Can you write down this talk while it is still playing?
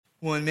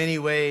Well, in many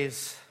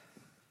ways,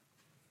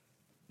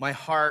 my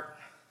heart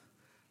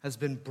has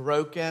been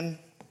broken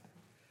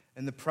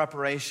in the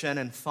preparation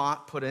and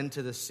thought put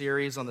into the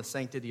series on the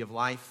sanctity of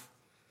life.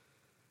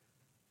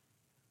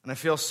 And I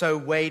feel so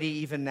weighty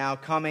even now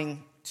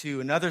coming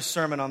to another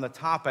sermon on the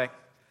topic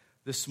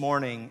this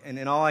morning.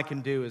 And all I can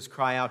do is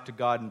cry out to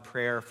God in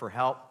prayer for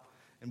help.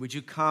 And would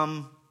you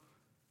come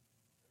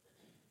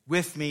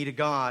with me to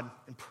God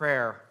in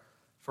prayer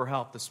for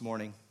help this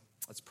morning?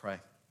 Let's pray.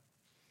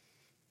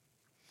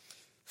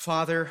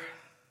 Father,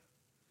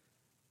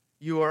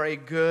 you are a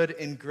good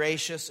and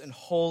gracious and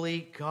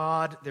holy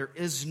God. There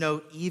is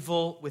no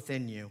evil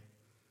within you.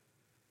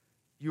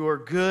 You are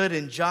good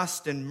and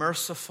just and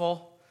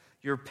merciful.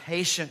 You're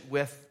patient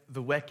with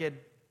the wicked.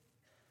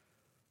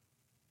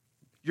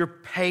 You're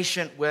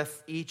patient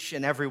with each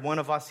and every one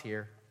of us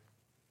here.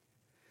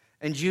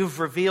 And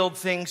you've revealed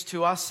things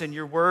to us in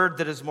your word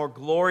that is more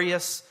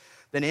glorious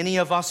than any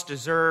of us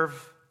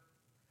deserve.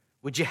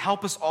 Would you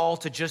help us all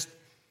to just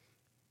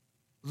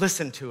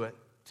listen to it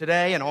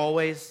today and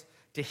always,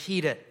 to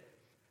heed it,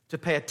 to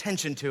pay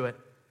attention to it,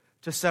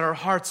 to set our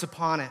hearts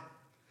upon it.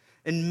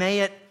 And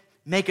may it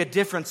make a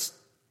difference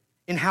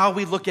in how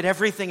we look at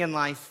everything in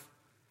life.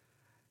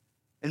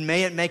 And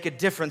may it make a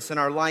difference in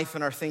our life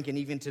and our thinking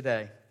even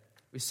today.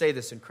 We say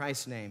this in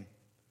Christ's name.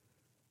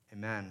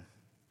 Amen.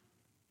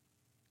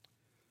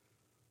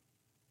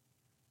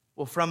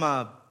 Well, from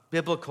a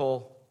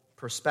biblical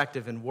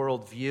perspective and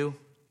worldview,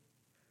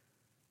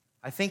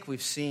 I think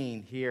we've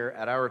seen here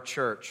at our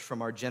church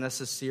from our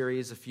Genesis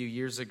series a few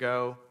years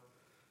ago,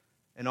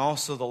 and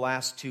also the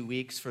last 2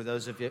 weeks for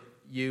those of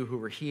you who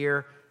were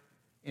here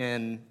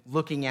in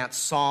looking at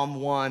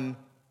Psalm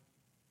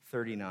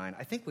 139.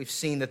 I think we've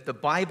seen that the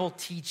Bible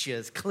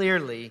teaches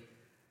clearly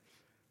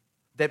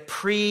that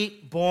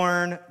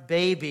pre-born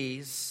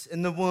babies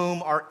in the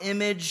womb are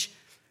image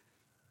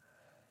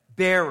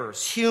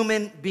bearers,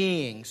 human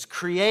beings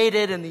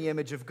created in the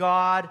image of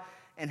God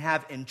and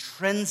have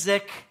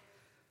intrinsic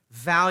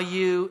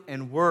value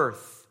and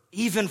worth,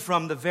 even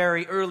from the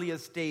very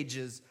earliest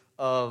stages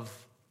of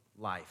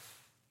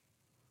life.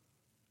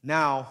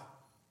 Now,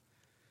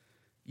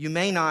 you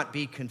may not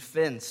be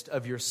convinced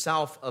of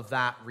yourself of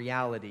that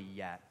reality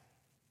yet,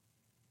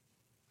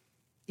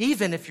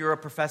 even if you're a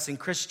professing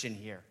Christian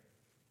here,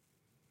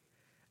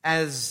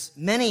 as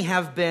many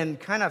have been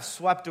kind of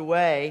swept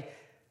away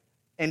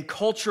and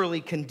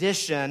culturally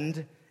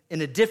conditioned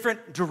in a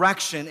different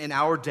direction in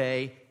our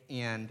day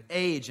and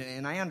age,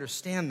 and I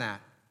understand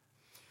that.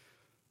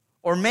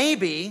 Or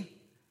maybe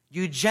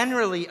you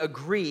generally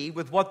agree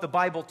with what the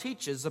Bible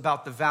teaches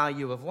about the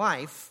value of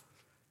life,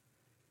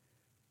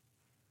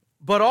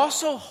 but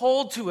also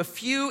hold to a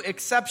few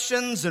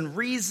exceptions and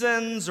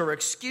reasons or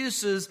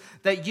excuses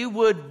that you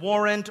would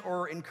warrant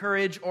or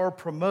encourage or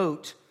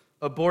promote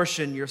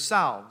abortion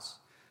yourselves.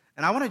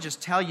 And I want to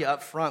just tell you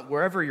up front,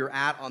 wherever you're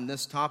at on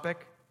this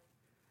topic,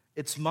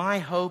 it's my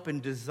hope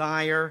and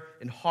desire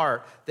and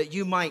heart that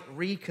you might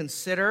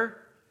reconsider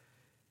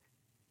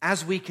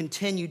as we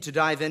continue to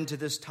dive into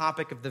this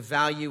topic of the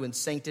value and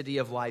sanctity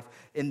of life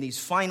in these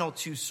final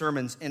 2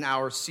 sermons in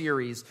our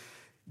series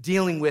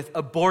dealing with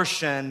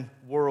abortion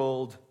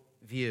world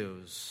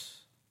views.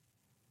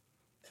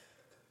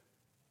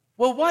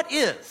 Well, what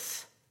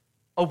is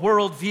a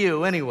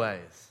worldview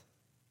anyways?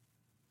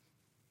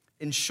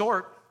 In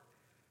short,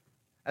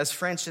 as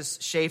Francis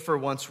Schaeffer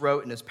once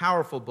wrote in his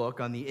powerful book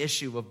on the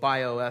issue of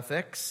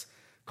bioethics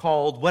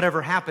called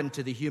Whatever Happened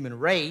to the Human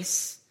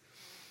Race,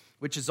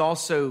 which has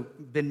also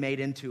been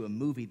made into a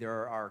movie.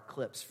 There are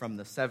clips from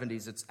the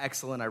 70s. It's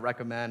excellent. I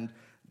recommend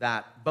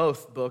that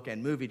both book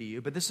and movie to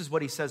you. But this is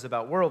what he says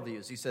about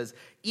worldviews. He says,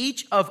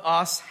 each of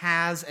us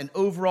has an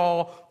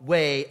overall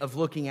way of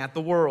looking at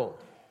the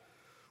world,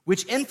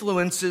 which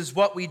influences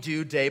what we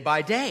do day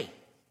by day.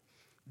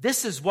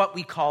 This is what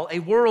we call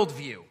a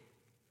worldview.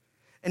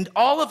 And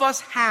all of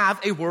us have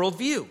a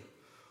worldview.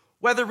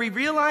 Whether we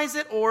realize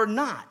it or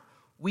not,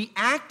 we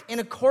act in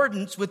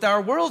accordance with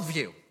our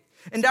worldview.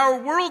 And our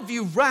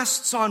worldview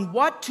rests on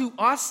what to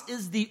us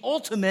is the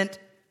ultimate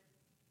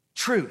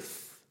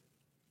truth.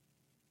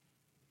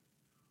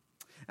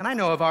 And I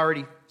know I've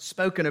already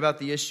spoken about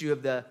the issue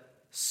of the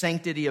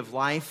sanctity of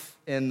life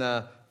in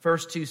the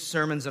first 2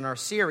 sermons in our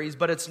series,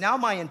 but it's now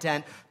my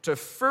intent to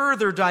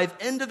further dive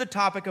into the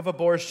topic of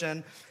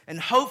abortion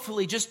and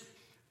hopefully just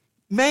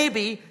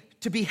maybe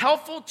to be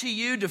helpful to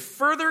you to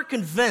further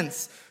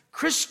convince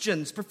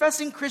Christians,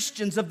 professing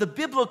Christians, of the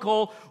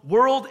biblical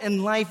world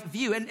and life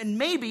view, and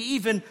maybe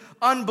even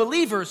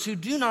unbelievers who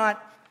do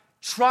not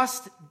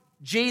trust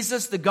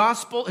Jesus, the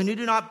gospel, and who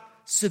do not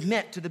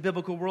submit to the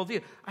biblical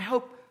worldview. I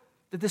hope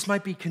that this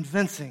might be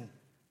convincing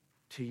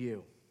to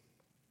you.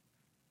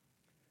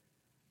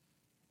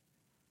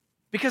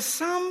 Because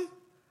some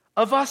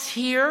of us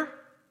here,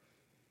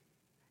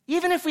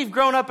 even if we've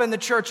grown up in the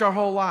church our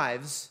whole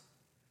lives,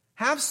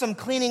 have some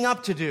cleaning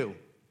up to do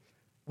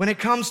when it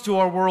comes to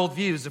our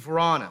worldviews, if we're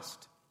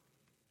honest.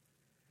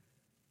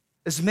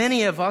 As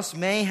many of us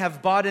may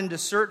have bought into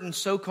certain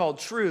so-called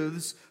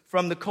truths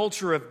from the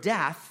culture of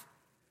death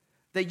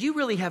that you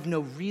really have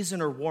no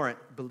reason or warrant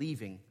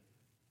believing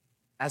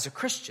as a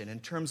Christian in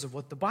terms of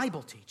what the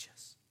Bible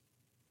teaches.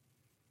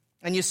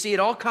 And you see, it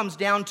all comes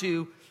down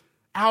to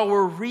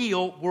our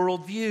real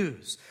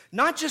worldviews.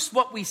 Not just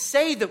what we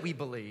say that we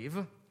believe,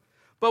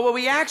 but what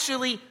we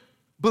actually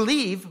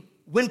believe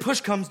when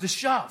push comes to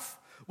shove.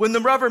 When the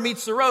rubber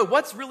meets the road,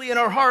 what's really in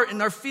our heart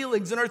and our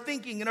feelings and our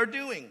thinking and our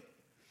doing.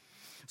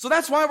 So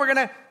that's why we're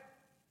going to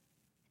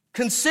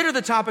consider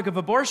the topic of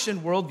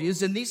abortion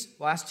worldviews in these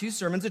last two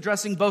sermons,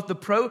 addressing both the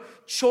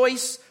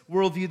pro-choice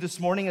worldview this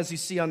morning, as you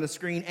see on the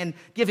screen, and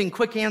giving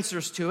quick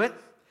answers to it.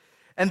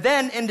 And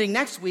then ending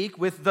next week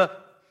with the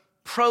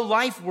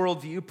pro-life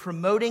worldview,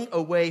 promoting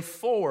a way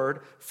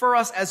forward for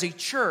us as a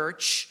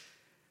church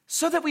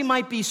so that we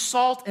might be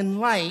salt and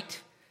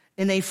light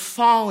in a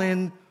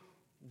fallen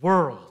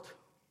world.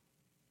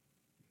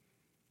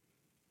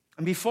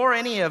 And before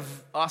any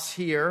of us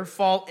here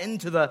fall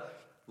into the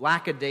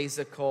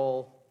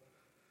lackadaisical,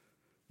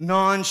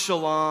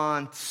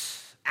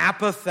 nonchalant,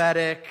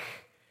 apathetic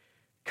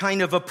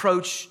kind of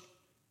approach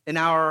in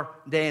our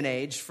day and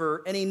age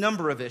for any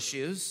number of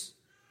issues,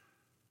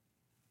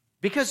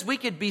 because we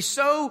could be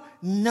so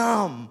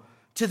numb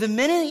to the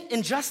many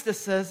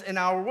injustices in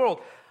our world,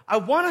 I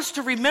want us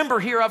to remember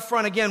here up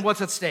front again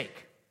what's at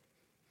stake.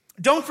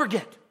 Don't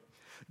forget.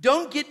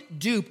 Don't get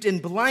duped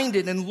and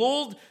blinded and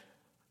lulled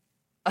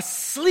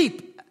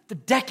asleep at the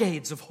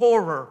decades of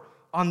horror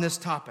on this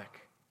topic.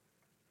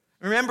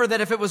 Remember that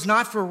if it was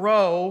not for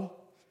Roe,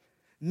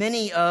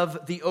 many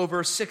of the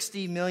over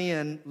 60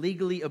 million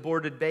legally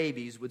aborted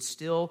babies would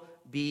still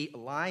be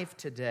alive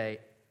today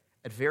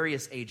at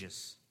various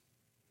ages.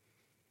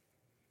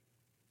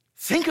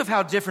 Think of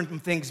how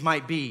different things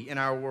might be in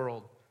our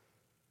world.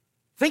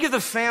 Think of the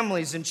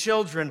families and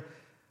children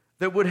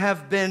that would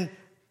have been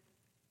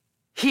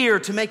here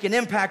to make an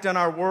impact on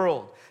our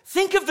world.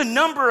 Think of the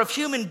number of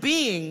human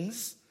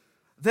beings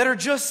that are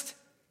just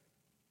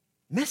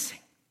missing.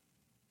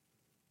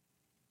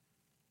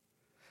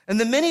 And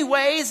the many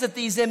ways that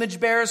these image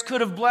bearers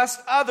could have blessed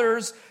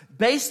others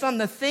based on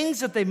the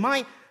things that they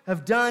might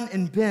have done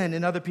and been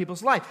in other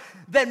people's life,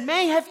 that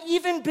may have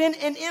even been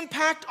an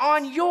impact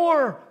on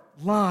your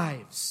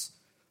lives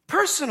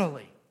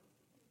personally.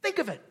 Think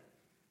of it.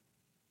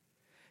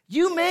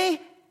 You may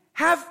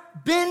have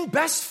been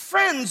best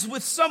friends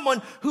with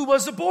someone who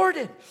was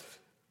aborted,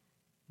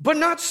 but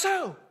not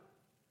so,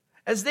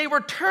 as they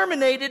were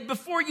terminated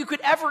before you could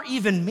ever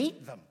even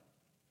meet them.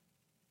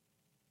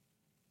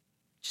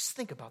 Just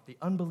think about the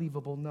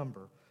unbelievable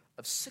number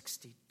of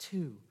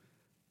 62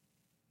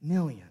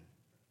 million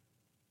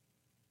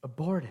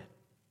aborted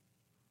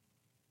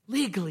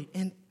legally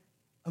in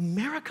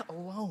America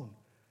alone,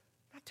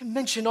 not to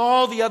mention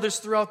all the others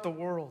throughout the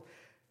world.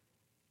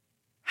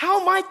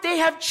 How might they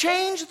have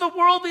changed the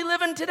world we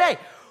live in today?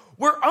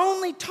 We're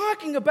only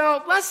talking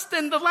about less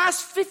than the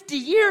last 50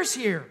 years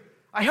here.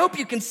 I hope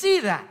you can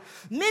see that.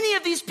 Many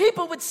of these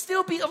people would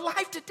still be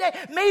alive today,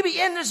 maybe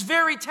in this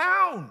very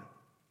town.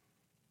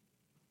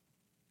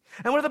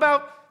 And with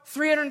about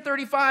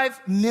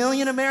 335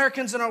 million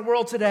Americans in our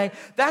world today,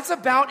 that's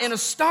about an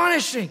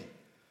astonishing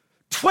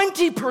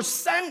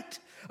 20%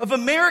 of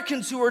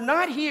Americans who are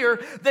not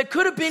here that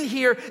could have been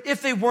here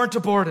if they weren't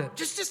aborted.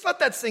 Just let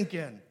that sink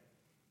in.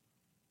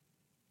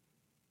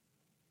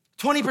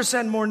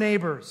 20% more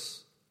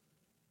neighbors,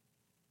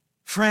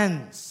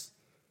 friends,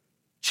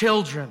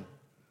 children,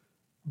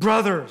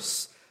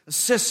 brothers,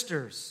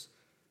 sisters,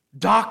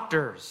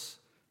 doctors,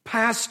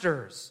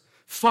 pastors,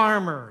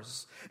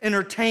 farmers,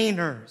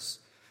 entertainers,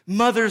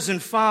 mothers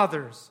and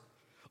fathers,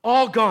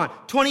 all gone.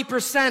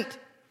 20%.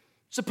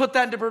 To put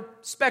that into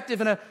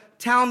perspective, in a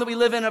town that we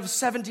live in of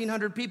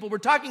 1,700 people, we're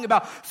talking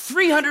about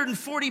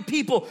 340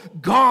 people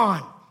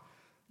gone.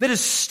 That is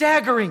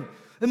staggering.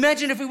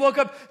 Imagine if we woke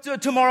up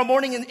tomorrow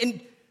morning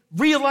and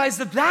realized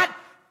that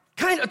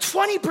kind of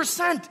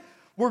 20%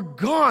 were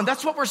gone.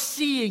 That's what we're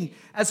seeing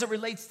as it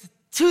relates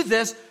to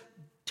this.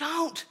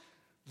 Don't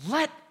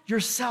let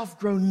yourself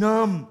grow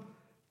numb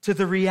to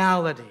the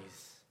realities.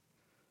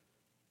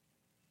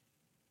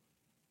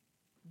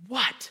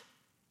 What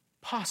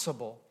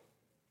possible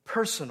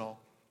personal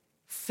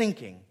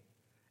thinking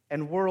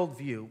and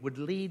worldview would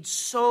lead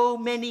so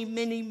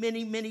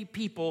many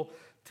people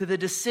to the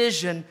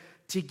decision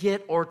to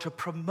get or to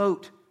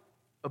promote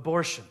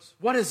abortions?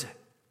 What is it?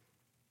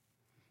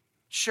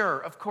 Sure,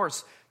 of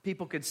course,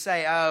 people could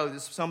say, oh,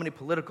 there's so many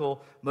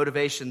political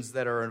motivations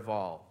that are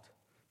involved.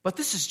 But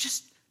this is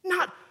just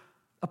not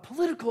a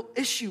political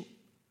issue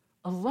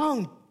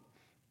alone,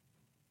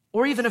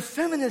 or even a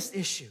feminist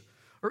issue,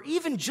 or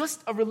even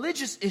just a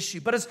religious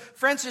issue. But as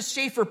Francis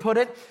Schaeffer put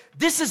it,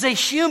 this is a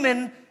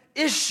human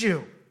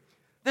issue.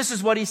 This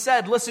is what he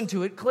said. Listen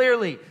to it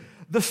clearly.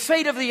 The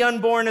fate of the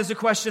unborn is a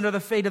question of the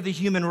fate of the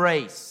human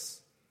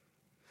race.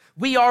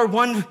 We are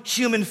one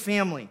human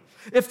family.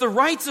 If the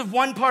rights of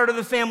one part of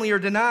the family are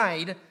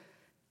denied,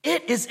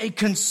 it is a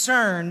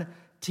concern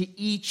to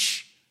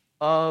each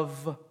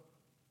of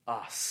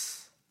us.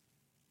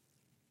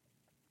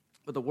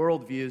 But the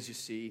worldviews, you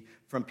see,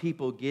 from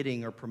people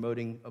getting or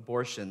promoting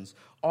abortions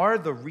are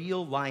the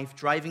real-life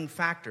driving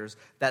factors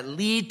that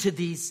lead to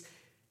these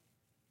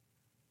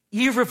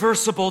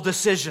irreversible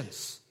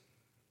decisions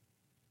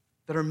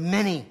that are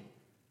many,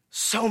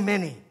 so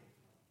many.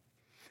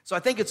 So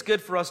I think it's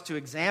good for us to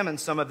examine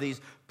some of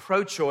these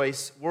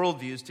pro-choice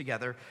worldviews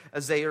together,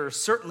 as they are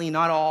certainly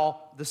not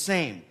all the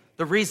same.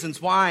 The reasons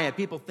why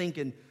people think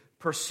and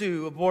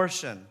pursue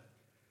abortion.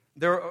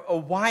 There are a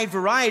wide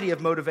variety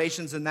of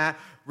motivations in that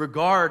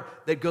regard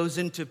that goes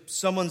into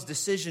someone's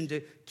decision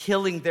to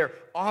killing their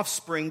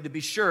offspring, to be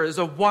sure. There's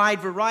a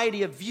wide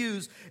variety of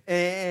views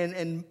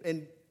and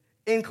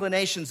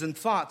inclinations and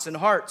thoughts and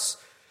hearts.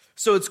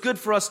 So it's good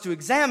for us to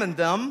examine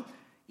them.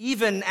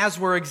 Even as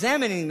we're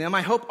examining them,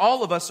 I hope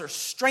all of us are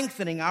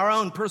strengthening our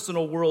own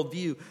personal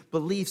worldview,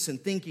 beliefs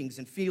and thinkings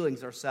and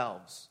feelings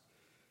ourselves.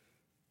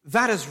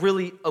 That is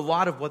really a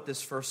lot of what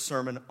this first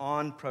sermon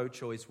on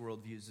pro-choice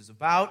worldviews is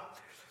about.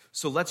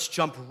 So let's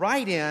jump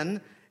right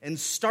in and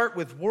start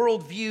with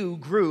worldview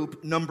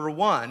group number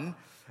one.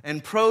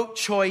 And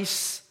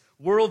pro-choice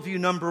worldview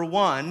number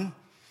one,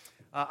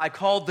 I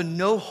called the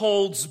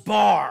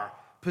no-holds-bar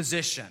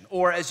position.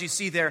 Or as you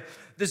see there,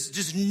 there's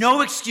just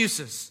no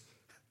excuses.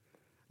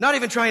 Not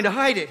even trying to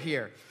hide it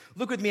here.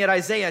 Look with me at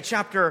Isaiah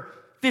chapter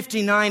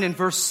 59 and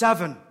verse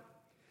 7.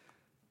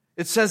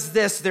 It says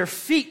this, "Their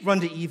feet run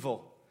to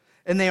evil,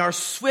 and they are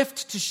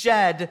swift to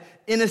shed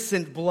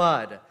innocent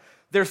blood.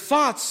 Their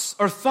thoughts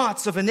are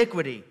thoughts of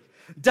iniquity.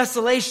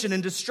 Desolation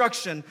and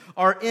destruction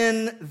are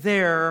in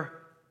their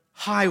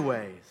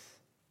highways."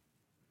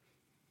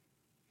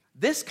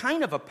 This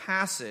kind of a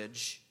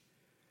passage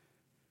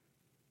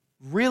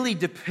really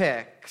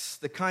depicts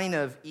the kind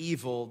of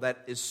evil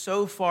that is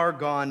so far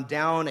gone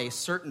down a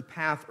certain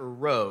path or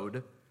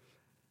road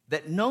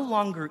that no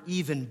longer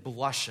even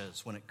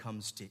blushes when it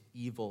comes to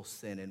evil,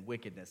 sin, and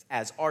wickedness,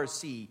 as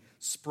R.C.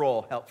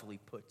 Sproul helpfully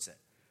puts it.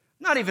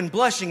 Not even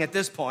blushing at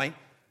this point,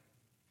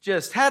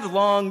 just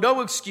headlong, no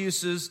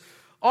excuses,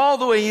 all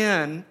the way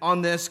in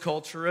on this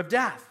culture of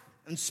death.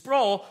 And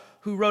Sproul,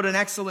 who wrote an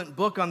excellent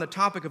book on the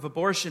topic of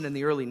abortion in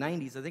the early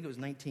 90s, I think it was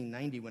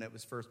 1990 when it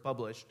was first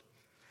published,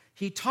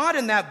 he taught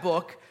in that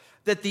book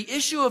that the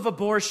issue of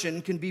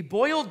abortion can be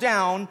boiled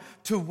down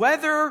to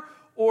whether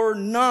or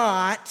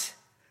not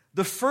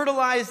the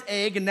fertilized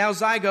egg and now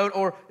zygote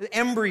or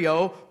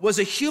embryo was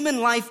a human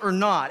life or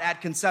not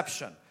at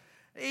conception.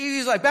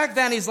 He's like, back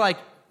then he's like,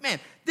 man,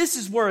 this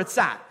is where it's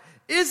at.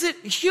 Is it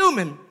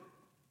human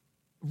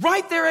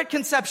right there at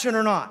conception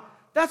or not?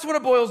 That's what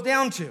it boils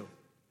down to.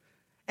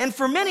 And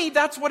for many,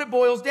 that's what it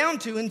boils down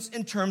to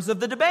in terms of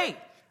the debate.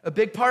 A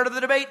big part of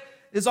the debate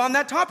is on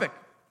that topic,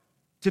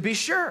 to be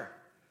sure.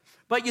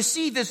 But you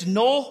see, this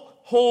no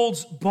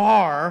holds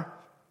bar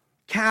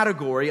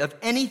category of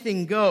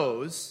anything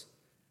goes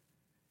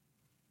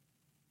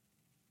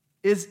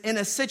is in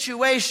a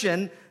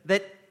situation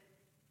that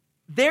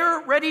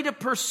they're ready to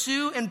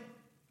pursue and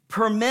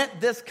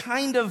permit this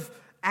kind of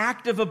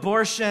act of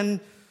abortion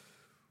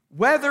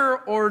whether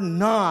or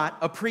not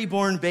a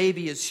preborn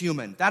baby is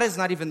human. That is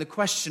not even the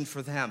question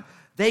for them.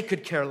 They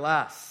could care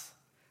less,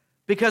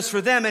 because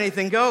for them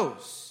anything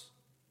goes.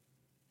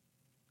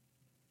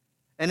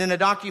 And in a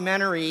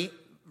documentary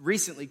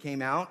recently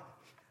came out,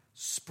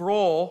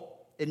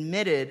 Sproul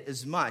admitted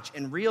as much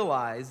and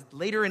realized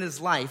later in his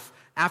life,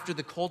 after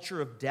the culture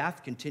of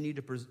death continued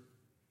to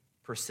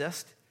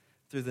persist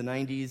through the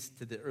 90s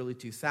to the early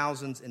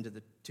 2000s, into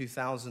the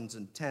 2000s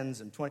and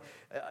 10s and 20s,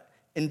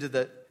 into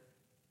the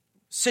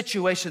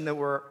situation that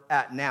we're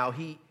at now,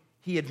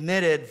 he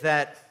admitted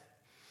that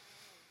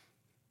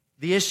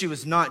the issue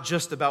is not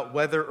just about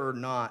whether or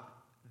not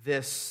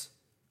this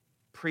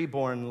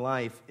preborn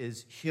life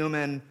is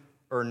human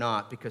or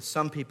not, because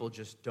some people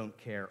just don't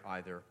care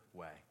either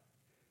way.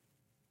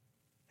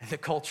 And the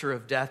culture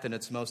of death in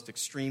its most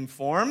extreme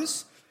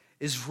forms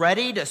is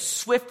ready to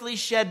swiftly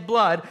shed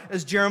blood,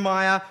 as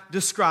Jeremiah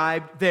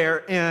described there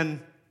in,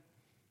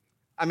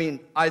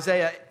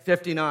 Isaiah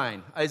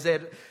 59.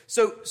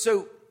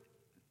 So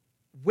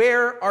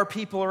where our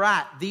people are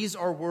at, these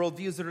are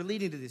worldviews that are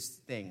leading to these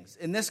things.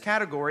 In this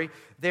category,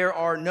 there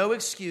are no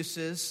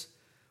excuses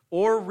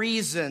or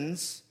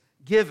reasons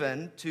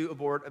given to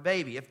abort a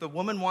baby. If the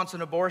woman wants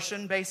an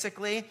abortion,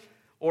 basically,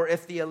 or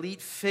if the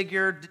elite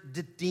figure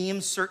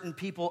deems certain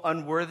people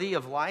unworthy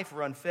of life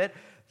or unfit,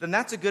 then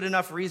that's a good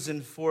enough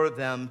reason for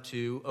them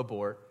to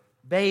abort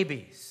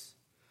babies.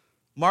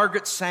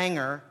 Margaret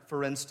Sanger,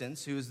 for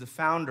instance, who is the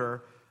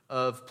founder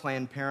of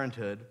Planned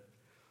Parenthood,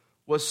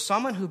 was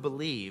someone who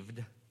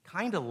believed,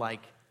 kind of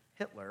like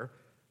Hitler,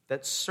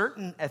 that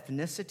certain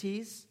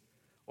ethnicities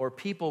or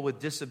people with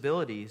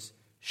disabilities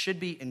should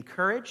be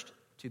encouraged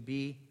to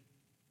be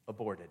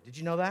aborted. Did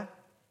you know that?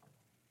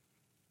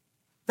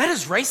 That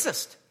is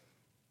racist.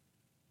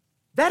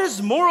 That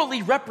is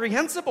morally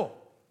reprehensible.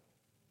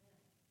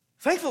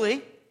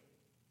 Thankfully,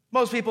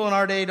 most people in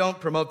our day don't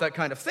promote that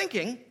kind of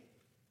thinking.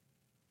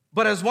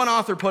 But as one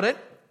author put it,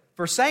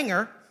 for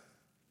Sanger,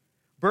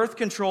 birth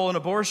control and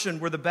abortion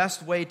were the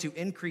best way to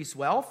increase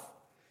wealth,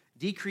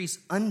 decrease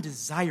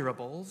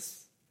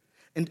undesirables,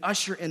 and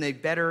usher in a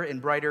better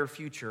and brighter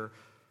future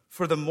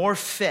for the more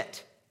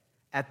fit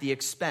at the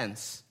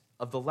expense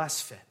of the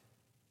less fit.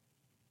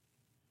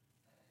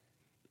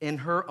 In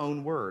her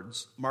own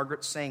words,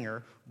 Margaret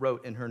Sanger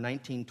wrote in her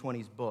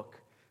 1920s book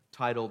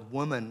titled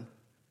Woman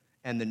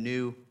and the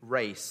New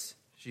Race,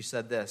 she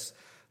said this: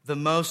 "The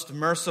most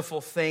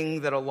merciful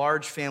thing that a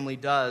large family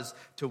does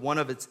to one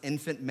of its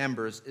infant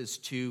members is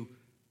to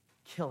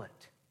kill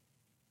it."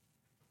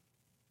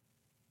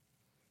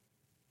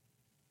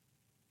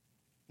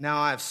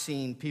 Now I've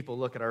seen people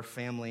look at our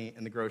family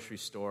in the grocery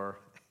store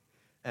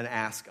and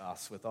ask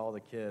us with all the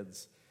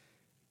kids,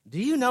 "Do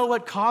you know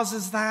what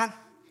causes that?"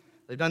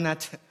 They've done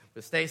that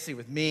with Stacy,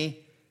 with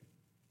me.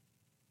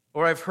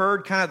 Or I've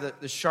heard kind of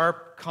the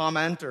sharp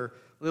comment or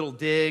little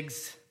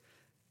digs,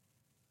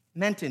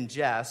 meant in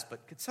jest,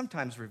 but could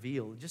sometimes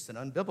reveal just an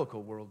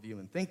unbiblical worldview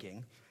and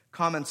thinking.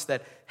 Comments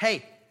that,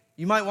 "Hey,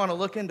 you might want to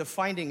look into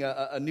finding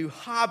a new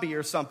hobby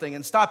or something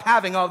and stop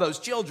having all those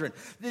children."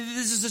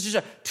 This is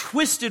such a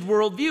twisted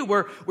worldview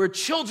where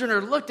children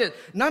are looked at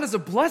not as a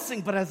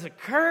blessing, but as a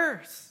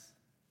curse.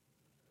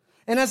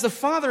 And as a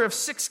father of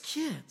 6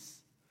 kids,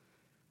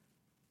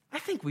 I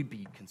think we'd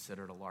be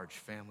considered a large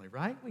family,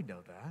 right? We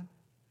know that.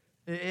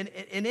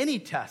 In any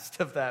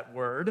test of that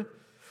word.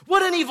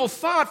 What an evil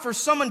thought for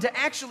someone to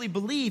actually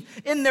believe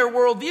in their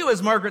worldview,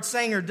 as Margaret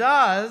Sanger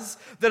does,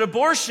 that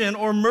abortion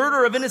or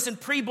murder of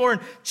innocent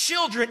preborn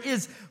children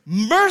is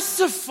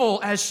merciful,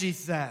 as she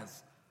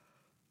says.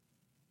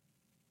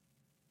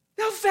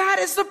 Now that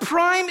is the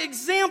prime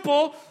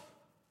example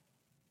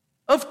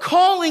of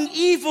calling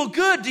evil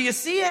good. Do you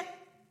see it?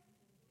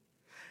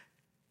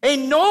 A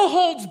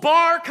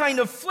no-holds-bar kind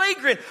of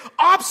flagrant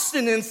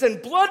obstinance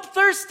and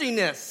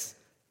bloodthirstiness.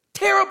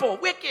 Terrible,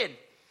 wicked.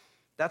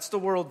 That's the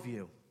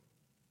worldview.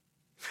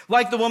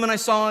 Like the woman I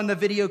saw in the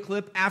video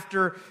clip,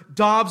 after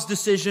Dobbs'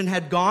 decision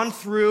had gone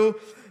through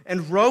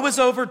and Roe was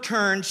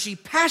overturned, she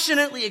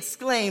passionately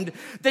exclaimed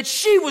that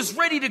she was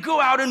ready to go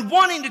out and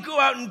wanting to go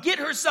out and get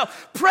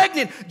herself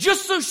pregnant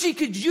just so she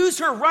could use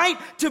her right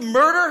to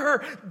murder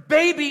her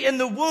baby in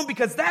the womb,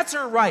 because that's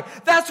her right.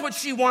 That's what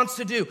she wants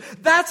to do.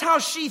 That's how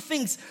she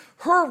thinks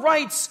her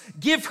rights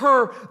give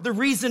her the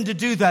reason to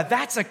do that.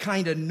 That's a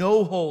kind of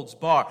no holds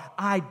bar.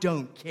 I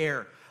don't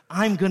care.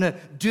 I'm going to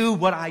do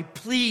what I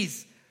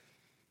please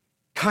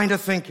kind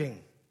of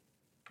thinking.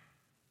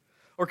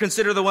 Or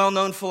consider the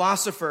well-known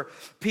philosopher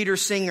Peter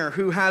Singer,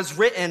 who has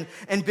written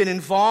and been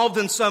involved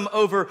in some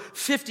over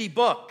 50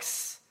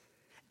 books.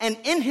 And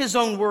in his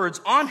own words,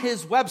 on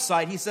his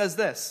website, he says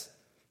this.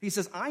 He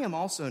says, "I am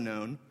also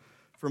known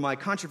for my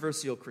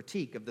controversial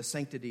critique of the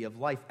sanctity of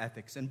life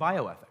ethics and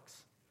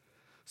bioethics."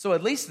 So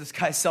at least this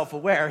guy's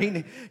self-aware.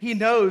 He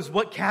knows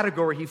what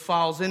category he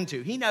falls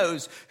into. He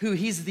knows who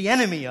he's the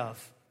enemy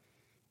of.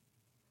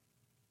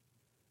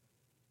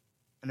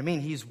 And I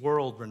mean, he's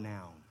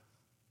world-renowned,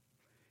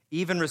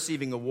 even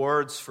receiving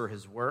awards for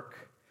his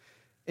work.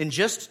 In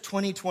just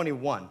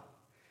 2021,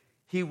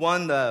 he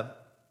won the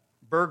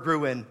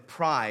Berggruen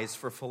Prize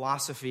for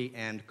Philosophy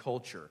and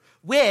Culture,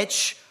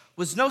 which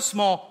was no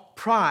small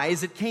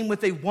prize. It came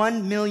with a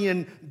 $1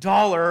 million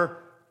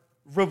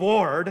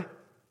reward.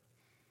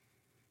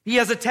 He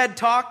has a TED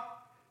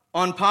Talk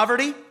on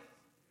poverty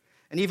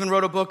and even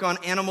wrote a book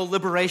on animal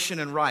liberation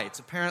and rights.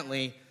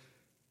 Apparently,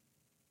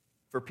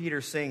 for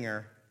Peter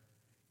Singer,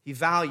 he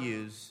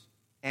values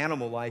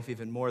animal life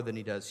even more than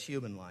he does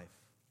human life.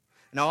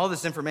 Now, all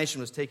this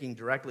information was taken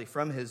directly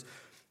from his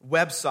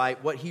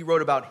website, what he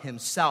wrote about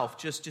himself,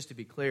 just to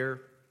be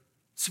clear.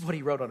 This is what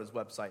he wrote on his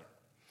website.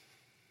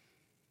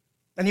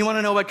 And you want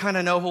to know what kind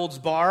of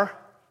no-holds-bar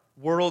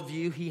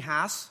worldview he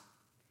has?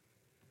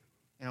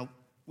 You know,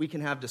 we can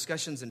have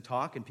discussions and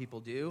talk, and people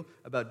do,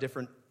 about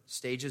different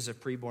stages of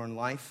preborn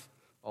life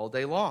all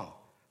day long.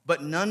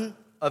 But none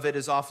of it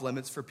is off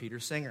limits for Peter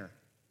Singer.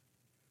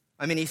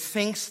 I mean, he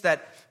thinks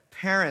that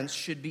parents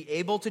should be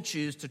able to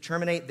choose to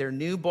terminate their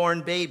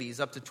newborn babies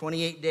up to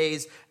 28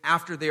 days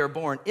after they are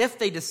born if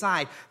they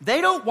decide they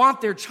don't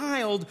want their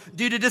child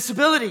due to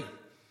disability.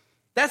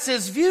 That's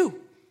his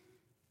view.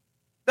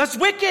 That's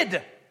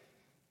wicked.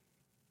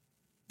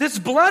 That's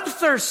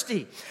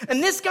bloodthirsty.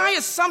 And this guy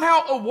is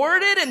somehow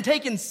awarded and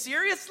taken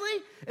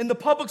seriously in the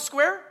public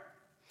square.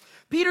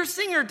 Peter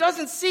Singer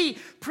doesn't see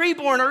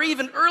preborn or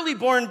even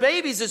early-born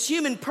babies as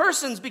human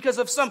persons because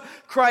of some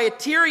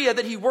criteria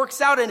that he works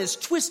out in his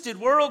twisted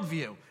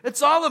worldview.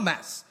 It's all a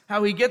mess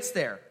how he gets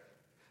there.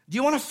 Do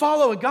you want to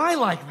follow a guy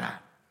like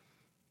that?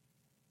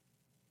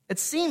 It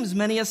seems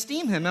many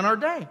esteem him in our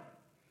day.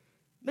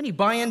 Many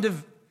buy into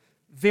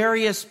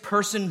various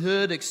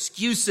personhood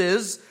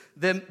excuses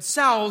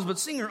themselves, but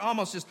Singer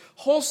almost just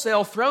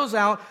wholesale throws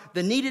out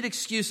the needed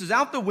excuses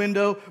out the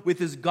window with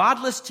his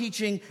godless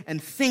teaching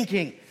and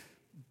thinking.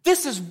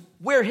 This is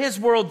where his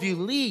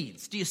worldview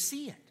leads. Do you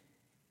see it?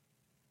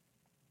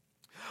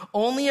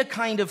 Only a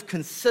kind of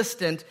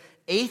consistent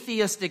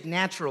atheistic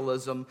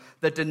naturalism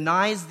that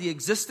denies the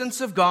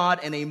existence of God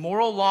and a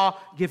moral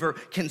lawgiver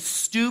can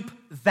stoop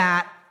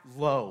that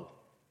low.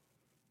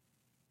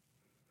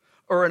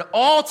 Or an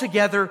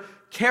altogether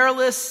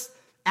careless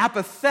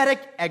apathetic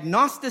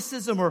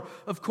agnosticism, or,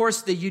 of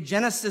course, the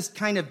eugenicist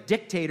kind of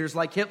dictators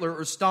like Hitler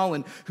or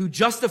Stalin who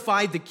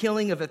justified the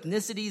killing of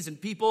ethnicities and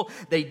people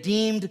they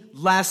deemed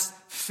less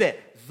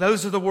fit.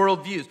 Those are the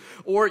worldviews.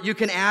 Or you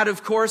can add,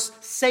 of course,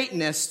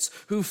 Satanists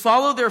who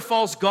follow their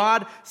false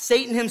god,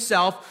 Satan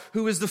himself,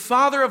 who is the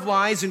father of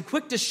lies and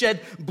quick to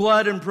shed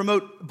blood and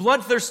promote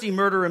bloodthirsty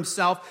murder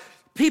himself.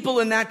 People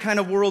in that kind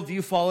of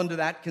worldview fall into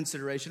that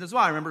consideration as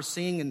well. I remember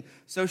seeing in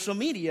social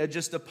media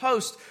just a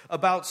post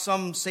about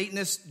some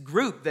Satanist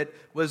group that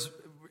was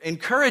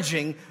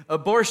encouraging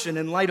abortion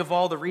in light of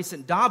all the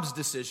recent Dobbs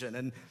decision.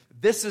 And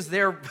this is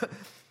their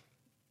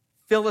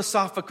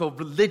philosophical,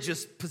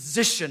 religious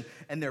position,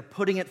 and they're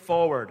putting it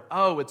forward.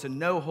 Oh, it's a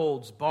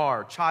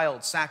no-holds-bar,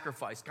 child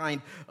sacrifice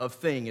kind of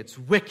thing. It's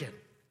wicked.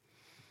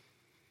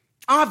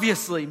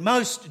 Obviously,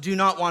 most do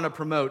not want to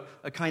promote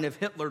a kind of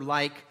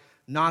Hitler-like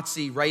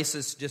Nazi,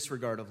 racist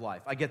disregard of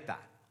life. I get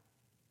that.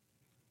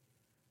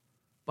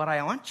 But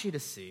I want you to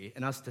see,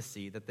 and us to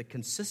see, that the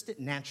consistent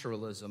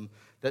naturalism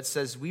that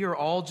says we are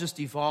all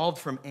just evolved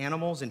from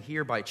animals and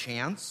here by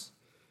chance,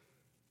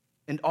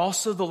 and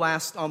also the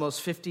last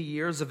almost 50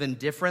 years of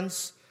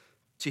indifference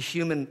to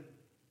human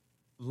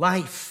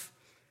life,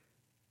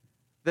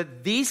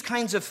 that these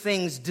kinds of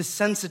things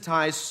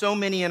desensitize so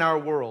many in our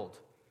world.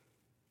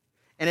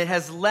 And it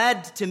has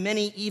led to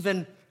many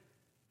even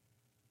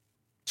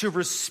to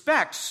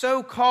respect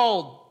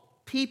so-called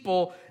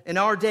people in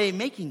our day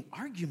making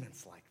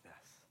arguments like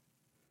this.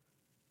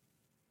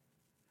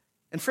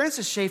 And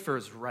Francis Schaeffer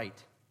is right.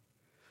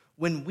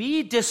 When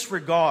we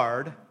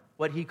disregard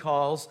what he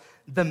calls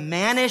the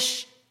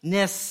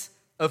mannishness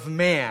of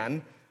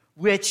man,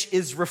 which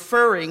is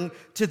referring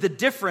to the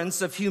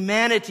difference of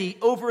humanity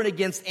over and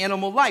against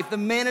animal life, the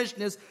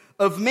mannishness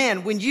of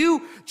man. When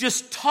you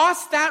just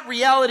toss that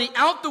reality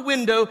out the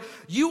window,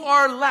 you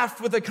are left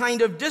with a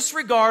kind of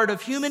disregard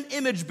of human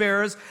image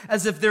bearers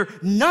as if they're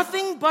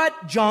nothing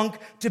but junk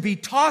to be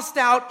tossed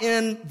out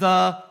in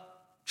the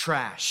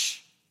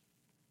trash.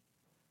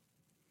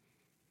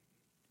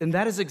 And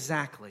that is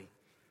exactly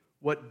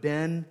what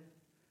bin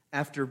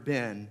after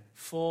bin,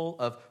 full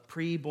of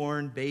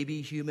preborn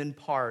baby human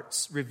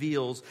parts,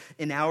 reveals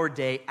in our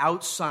day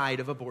outside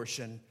of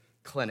abortion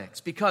clinics.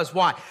 Because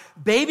why?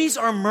 Babies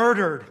are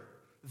murdered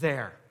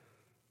there.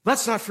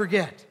 Let's not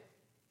forget.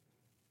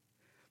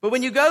 But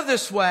when you go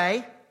this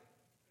way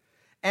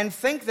and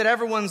think that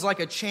everyone's like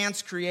a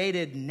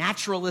chance-created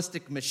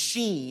naturalistic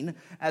machine,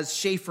 as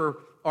Schaeffer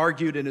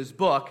argued in his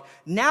book,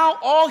 now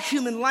all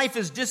human life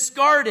is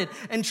discarded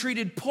and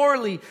treated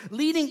poorly,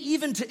 leading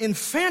even to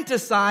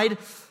infanticide,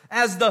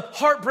 as the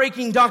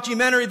heartbreaking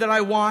documentary that I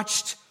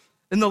watched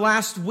in the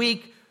last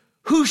week,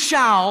 Who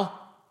Shall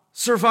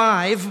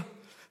Survive,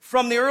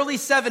 from the early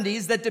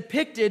 70s, that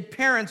depicted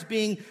parents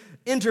being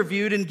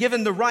interviewed and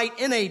given the right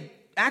in an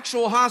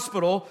actual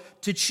hospital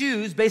to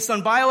choose, based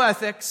on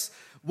bioethics,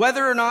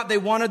 whether or not they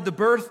wanted the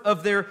birth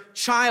of their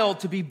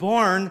child to be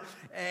born,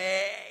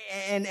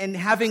 and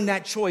having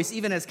that choice,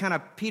 even as kind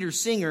of Peter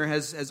Singer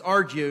has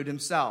argued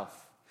himself.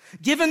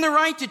 Given the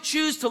right to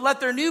choose to let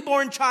their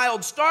newborn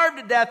child starve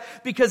to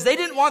death because they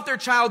didn't want their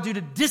child due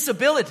to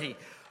disability.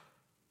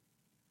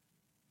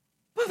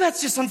 Well,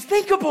 that's just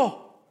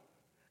unthinkable.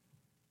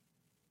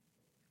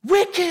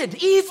 Wicked,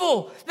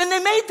 evil. Then they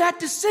made that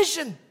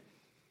decision.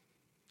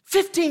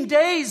 15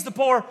 days, the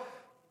poor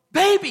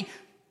baby.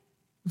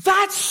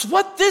 That's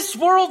what this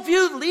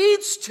worldview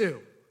leads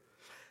to.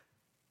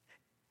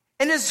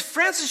 And as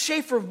Francis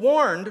Schaeffer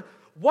warned,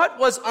 what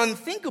was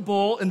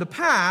unthinkable in the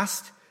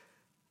past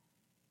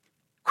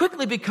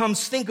quickly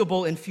becomes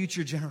thinkable in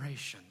future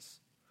generations.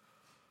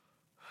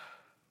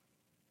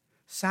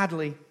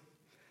 Sadly,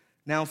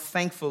 now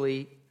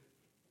thankfully,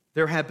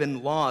 there have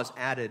been laws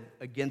added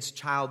against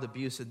child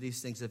abuse and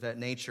these things of that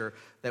nature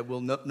that will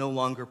no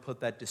longer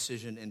put that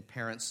decision in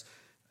parents'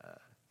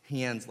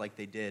 hands like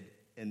they did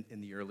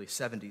in the early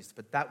 70s.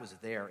 But that was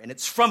there, and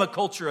it's from a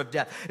culture of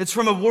death. It's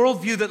from a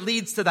worldview that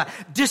leads to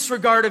that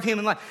disregard of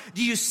human life.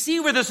 Do you see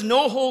where this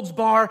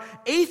no-holds-bar,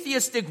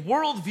 atheistic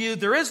worldview,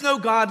 there is no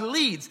God,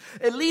 leads?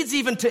 It leads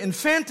even to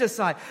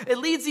infanticide. It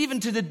leads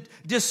even to the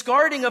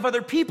discarding of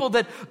other people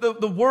that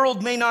the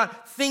world may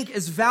not think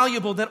is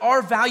valuable, that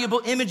are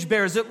valuable image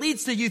bearers. It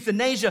leads to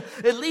euthanasia.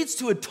 It leads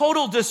to a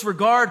total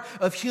disregard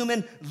of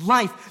human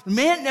life.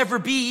 May it never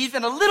be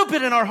even a little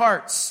bit in our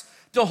hearts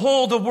to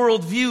hold a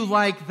worldview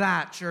like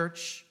that,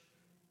 church.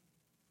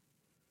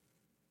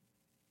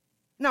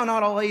 Now,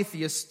 not all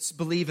atheists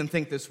believe and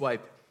think this way.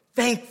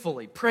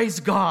 Thankfully,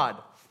 praise God.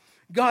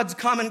 God's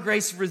common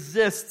grace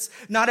resists.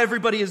 Not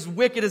everybody is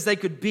wicked as they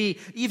could be,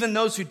 even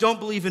those who don't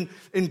believe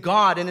in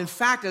God. And in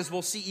fact, as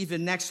we'll see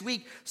even next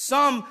week,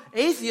 some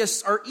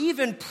atheists are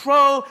even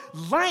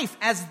pro-life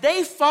as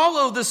they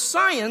follow the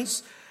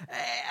science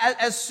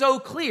as so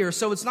clear.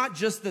 So it's not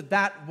just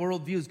that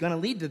worldview is going to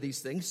lead to these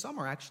things. Some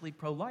are actually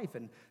pro-life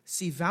and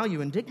see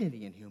value and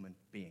dignity in human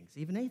beings,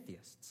 even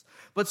atheists.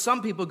 But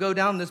some people go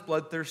down this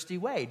bloodthirsty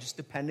way, just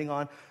depending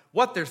on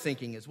what their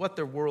thinking is, what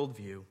their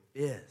worldview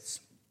is.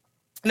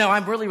 Now,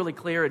 I'm really, really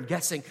clear in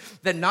guessing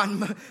that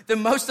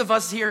most of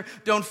us here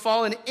don't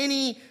fall in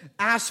any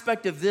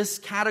aspect of this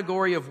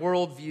category of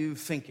worldview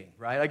thinking,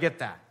 right? I get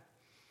that.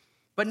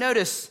 But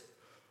notice,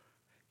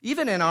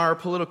 even in our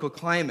political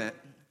climate,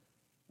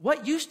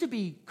 what used to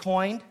be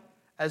coined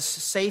as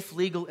safe,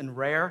 legal, and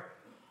rare,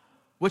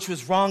 which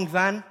was wrong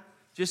then,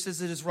 just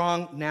as it is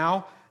wrong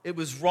now, it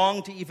was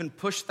wrong to even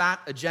push that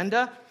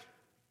agenda,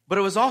 but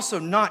it was also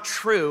not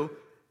true,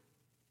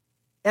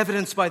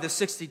 evidenced by the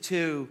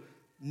 62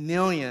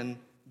 million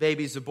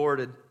babies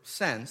aborted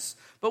since.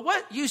 But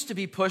what used to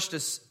be pushed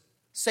as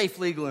safe,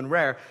 legal, and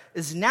rare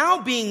is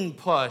now being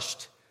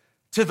pushed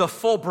to the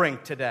full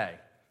brink today.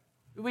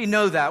 We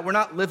know that. We're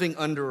not living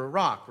under a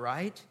rock,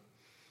 right?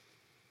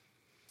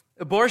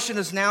 Abortion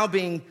is now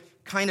being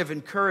kind of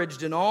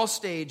encouraged in all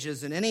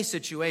stages, in any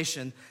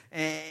situation,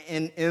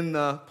 in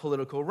the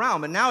political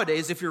realm. And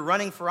nowadays, if you're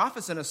running for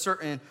office in a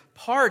certain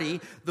party,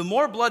 the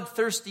more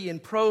bloodthirsty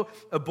and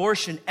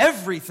pro-abortion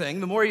everything,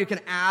 the more you can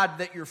add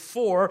that you're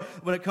for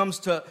when it comes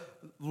to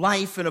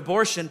life and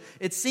abortion,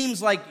 it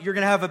seems like you're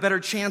going to have a better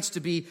chance to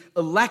be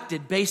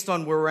elected based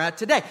on where we're at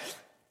today.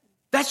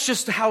 That's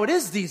just how it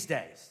is these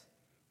days.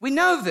 We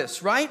know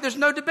this, right? There's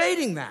no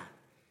debating that.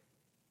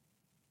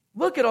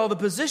 Look at all the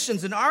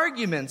positions and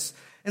arguments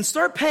and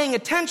start paying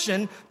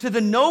attention to the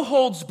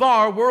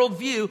no-holds-bar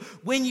worldview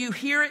when you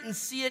hear it and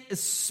see it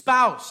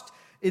espoused.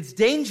 It's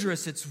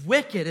dangerous, it's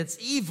wicked, it's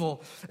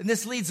evil. And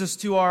this leads us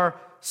to our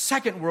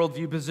second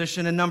worldview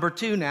position, and number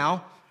 2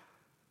 now.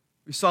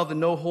 We saw the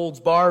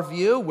no-holds-bar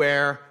view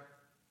where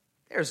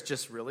there's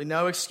just really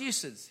no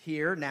excuses.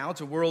 Here now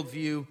to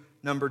worldview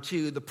number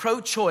 2, the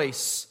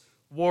pro-choice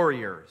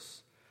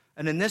warriors.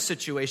 And in this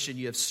situation,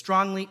 you have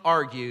strongly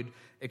argued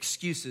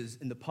excuses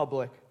in the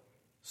public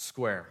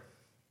square.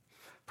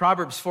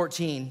 Proverbs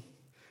 14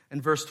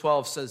 and verse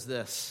 12 says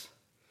this: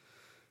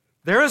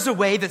 "There is a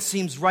way that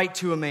seems right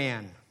to a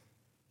man,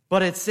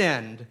 but its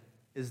end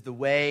is the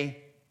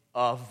way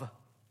of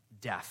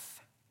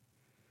death."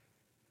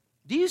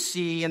 Do you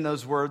see in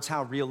those words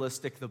how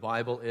realistic the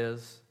Bible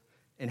is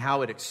and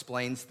how it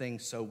explains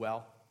things so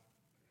well?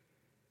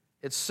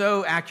 It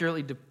so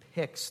accurately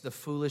depicts the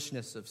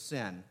foolishness of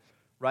sin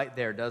right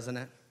there, doesn't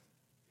it?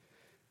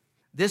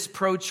 This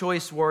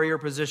pro-choice warrior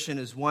position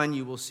is one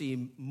you will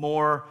see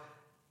more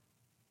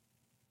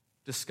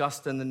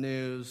discussed in the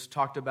news,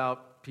 talked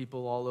about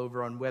people all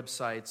over on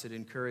websites that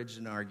encouraged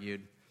and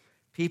argued.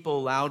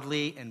 People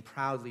loudly and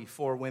proudly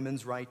for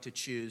women's right to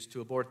choose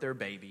to abort their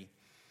baby.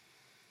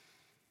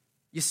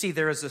 You see,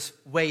 there is this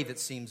way that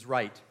seems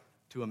right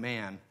to a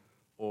man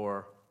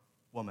or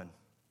woman.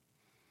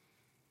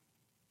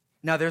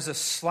 Now, there's a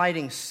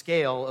sliding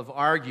scale of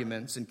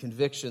arguments and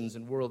convictions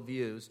and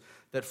worldviews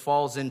that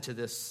falls into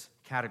this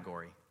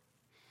category.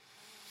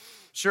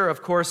 Sure,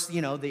 of course,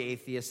 the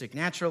atheistic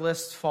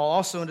naturalists fall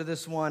also into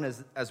this one,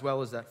 as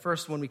well as that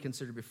first one we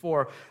considered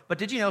before. But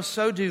did you know,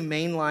 so do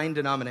mainline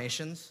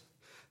denominations?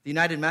 The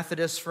United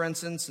Methodists, for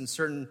instance, and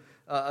certain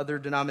other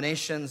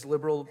denominations,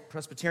 liberal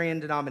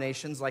Presbyterian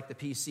denominations like the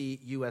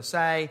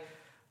PCUSA,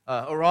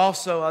 or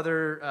also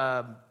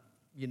other,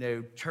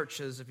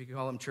 churches, if you can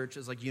call them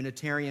churches, like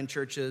Unitarian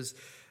churches,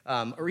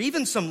 or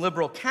even some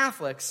liberal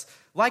Catholics,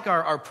 like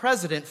our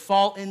president,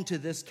 fall into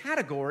this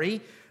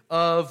category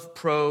of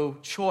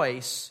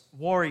pro-choice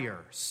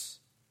warriors.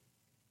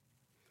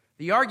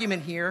 The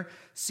argument here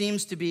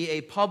seems to be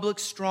a public,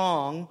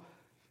 strong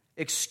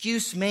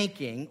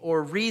excuse-making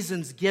or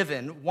reasons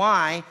given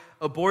why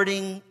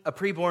aborting a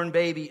preborn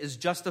baby is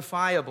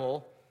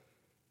justifiable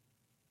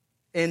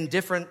in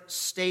different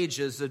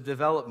stages of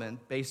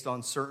development based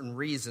on certain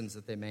reasons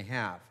that they may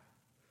have.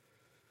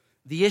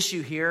 The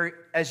issue here,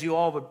 as you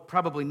all would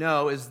probably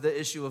know, is the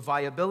issue of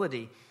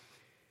viability,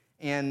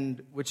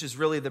 and which is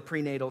really the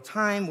prenatal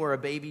time where a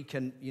baby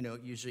can,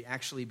 usually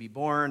actually be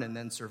born and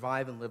then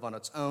survive and live on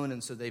its own.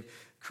 And so they've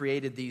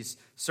created these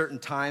certain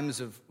times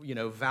of,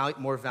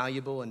 more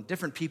valuable, and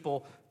different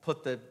people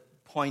put the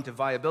point of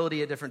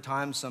viability at different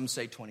times. Some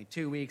say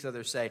 22 weeks,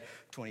 others say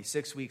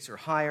 26 weeks or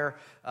higher.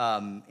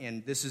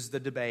 And this is the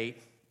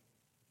debate.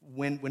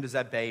 When does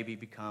that baby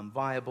become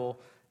viable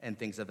and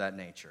things of that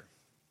nature?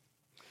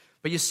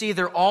 But you see,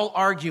 they're all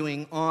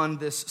arguing on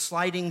this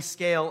sliding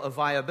scale of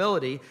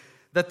viability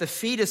that the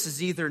fetus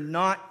is either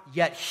not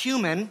yet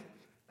human,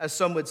 as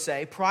some would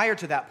say, prior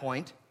to that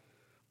point,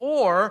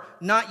 or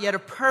not yet a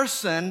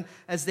person,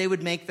 as they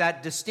would make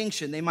that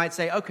distinction. They might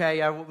say, okay,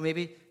 yeah, well,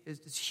 maybe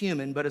it's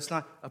human, but it's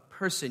not a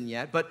person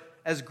yet. But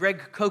as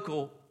Greg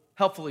Koukl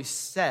helpfully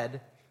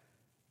said,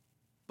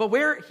 but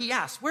he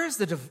asked, where's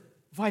the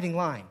dividing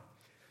line?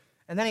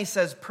 And then he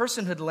says,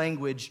 personhood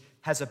language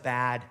has a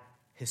bad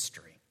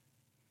history.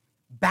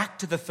 Back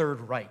to the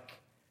Third Reich.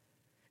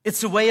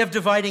 It's a way of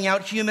dividing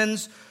out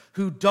humans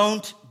who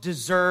don't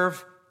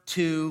deserve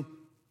to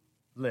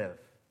live.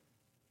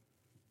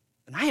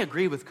 And I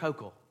agree with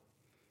Koukl.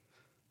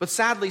 But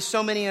sadly,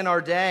 so many in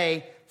our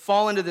day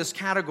fall into this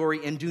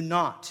category and do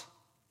not.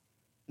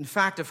 In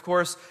fact, of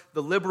course,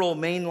 the liberal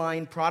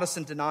mainline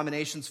Protestant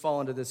denominations fall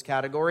into this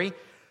category.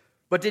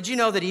 But did you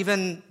know that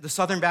even the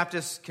Southern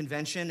Baptist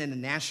Convention and the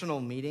national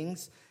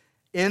meetings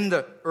in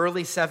the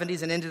early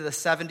 70s and into the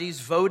 70s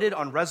voted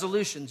on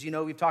resolutions? You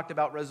know, we've talked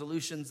about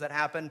resolutions that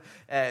happen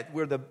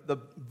where the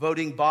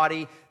voting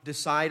body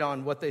decide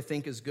on what they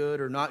think is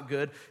good or not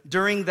good.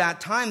 During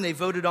that time, they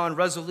voted on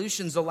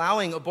resolutions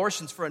allowing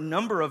abortions for a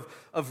number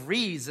of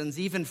reasons,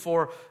 even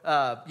for,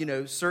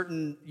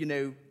 certain,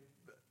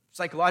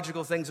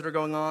 psychological things that are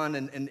going on.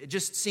 And it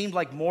just seemed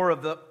like more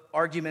of the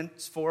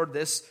arguments for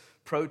this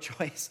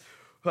pro-choice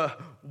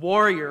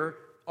warrior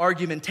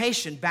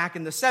argumentation back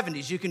in the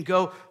 70s. You can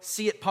go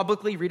see it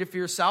publicly, read it for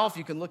yourself.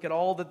 You can look at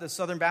all that the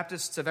Southern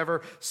Baptists have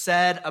ever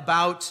said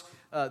about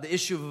the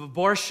issue of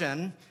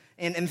abortion.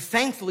 And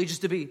thankfully,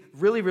 just to be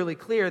really, really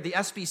clear, the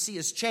SBC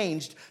has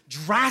changed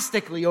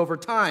drastically over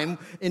time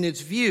in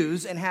its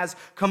views and has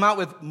come out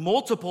with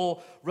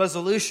multiple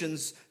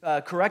resolutions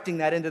correcting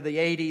that into the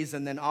 80s,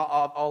 and then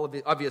all of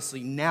it,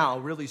 obviously now,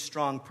 really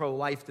strong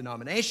pro-life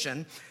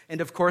denomination.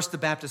 And of course, the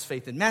Baptist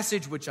Faith and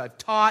Message, which I've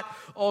taught,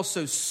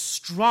 also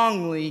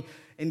strongly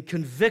and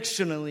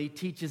convictionally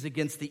teaches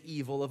against the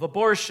evil of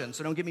abortion.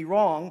 So don't get me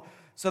wrong,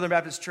 Southern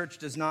Baptist Church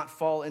does not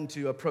fall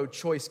into a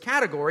pro-choice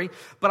category,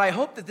 but I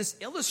hope that this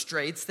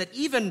illustrates that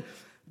even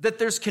that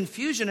there's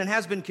confusion and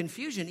has been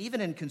confusion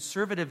even in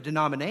conservative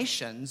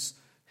denominations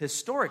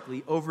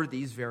historically over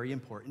these very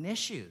important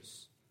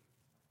issues.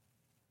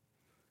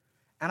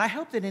 And I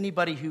hope that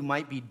anybody who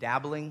might be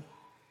dabbling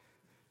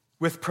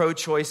with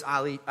pro-choice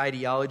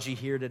ideology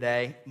here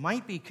today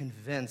might be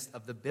convinced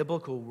of the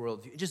biblical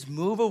worldview. Just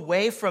move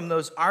away from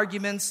those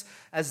arguments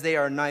as they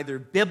are neither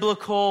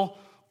biblical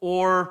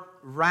or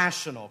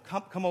rational.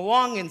 Come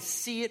along and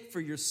see it for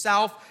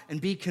yourself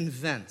and be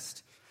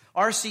convinced.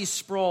 R.C.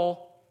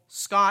 Sproul,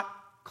 Scott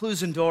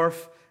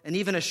Klusendorf, and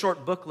even a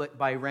short booklet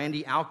by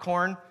Randy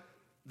Alcorn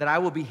that I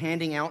will be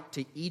handing out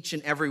to each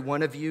and every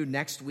one of you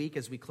next week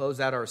as we close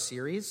out our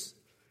series.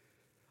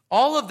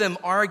 All of them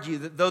argue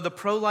that though the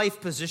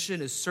pro-life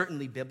position is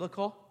certainly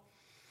biblical,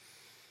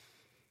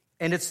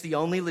 and it's the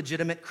only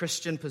legitimate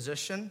Christian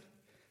position,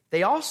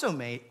 they also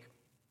make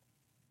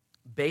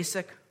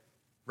basic,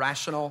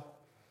 rational,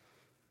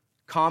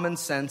 common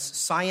sense,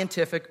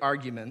 scientific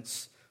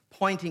arguments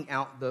pointing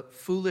out the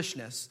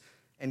foolishness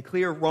and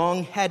clear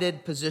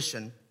wrong-headed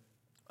position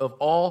of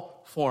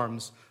all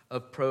forms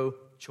of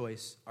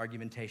pro-choice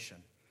argumentation.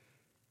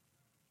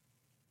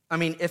 I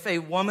mean, if a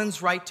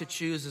woman's right to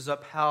choose is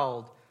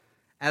upheld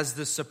as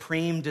the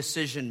supreme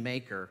decision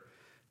maker,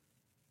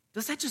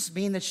 does that just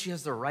mean that she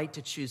has the right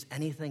to choose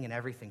anything and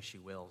everything she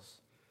wills?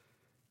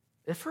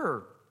 If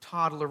her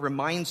toddler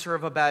reminds her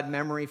of a bad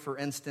memory, for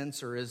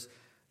instance, or is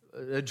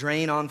a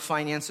drain on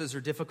finances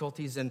or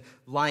difficulties in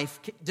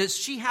life, does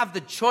she have the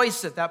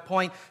choice at that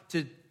point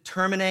to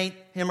terminate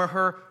him or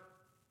her?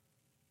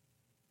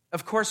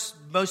 Of course,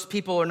 most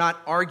people are not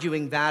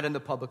arguing that in the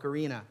public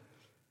arena.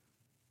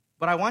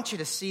 But I want you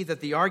to see that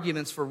the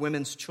arguments for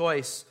women's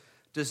choice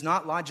does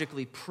not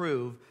logically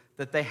prove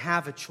that they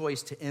have a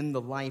choice to end the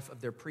life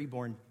of their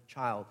preborn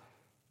child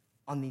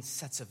on these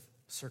sets of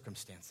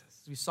circumstances.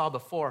 As we saw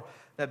before,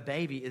 that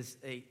baby is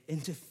an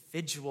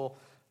individual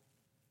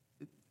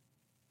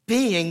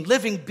being,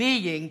 living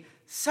being,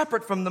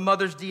 separate from the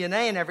mother's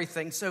DNA and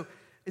everything. So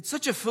it's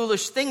such a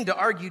foolish thing to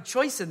argue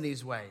choice in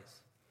these ways.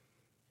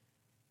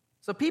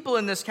 So people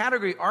in this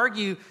category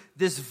argue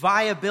this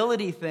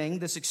viability thing,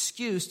 this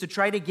excuse to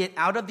try to get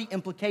out of the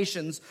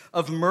implications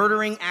of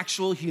murdering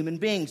actual human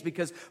beings,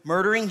 because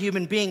murdering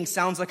human beings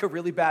sounds like a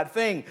really bad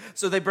thing.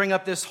 So they bring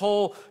up this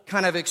whole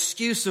kind of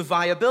excuse of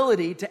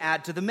viability to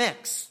add to the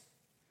mix.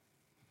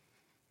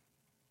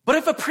 But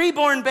if a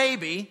preborn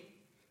baby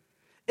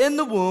in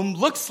the womb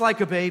looks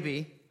like a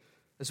baby,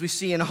 as we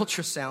see in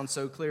ultrasound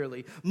so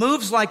clearly,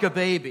 moves like a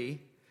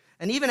baby,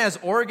 and even has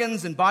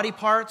organs and body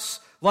parts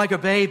like a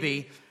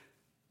baby,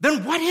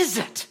 then what is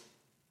it?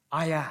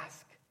 I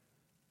ask.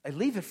 I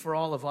leave it for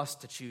all of us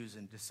to choose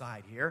and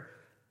decide here.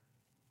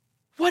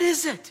 What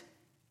is it?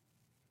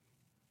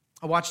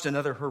 I watched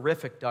another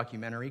horrific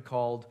documentary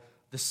called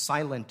The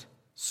Silent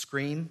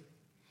Scream.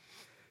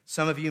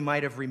 Some of you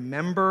might have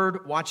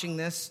remembered watching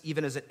this,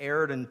 even as it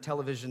aired in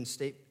television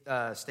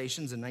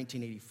stations in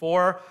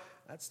 1984.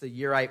 That's the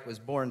year I was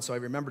born, so I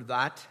remembered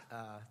that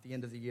at the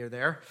end of the year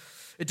there.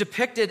 It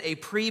depicted a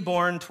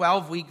preborn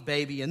 12-week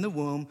baby in the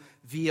womb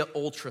via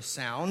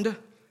ultrasound,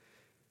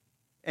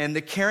 and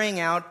the carrying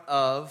out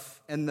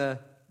of and the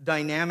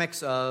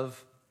dynamics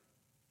of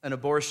an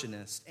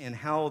abortionist and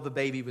how the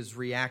baby was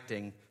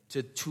reacting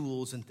to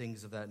tools and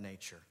things of that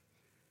nature.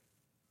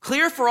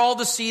 Clear for all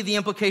to see the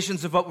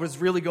implications of what was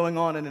really going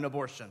on in an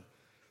abortion.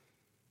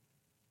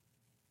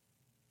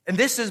 And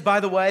this is,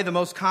 by the way, the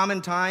most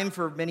common time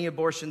for many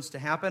abortions to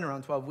happen,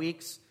 around 12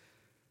 weeks.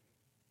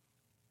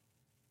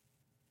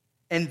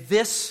 And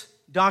this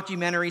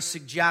documentary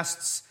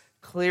suggests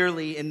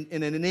clearly in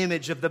an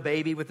image of the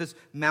baby with his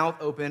mouth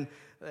open,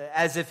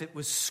 as if it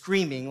was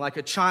screaming like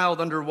a child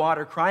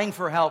underwater, crying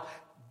for help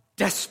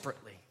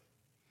desperately.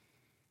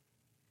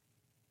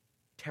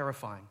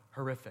 Terrifying,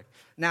 horrific.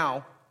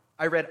 Now,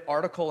 I read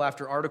article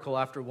after article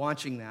after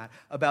watching that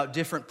about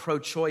different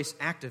pro-choice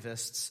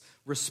activists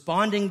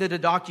responding to the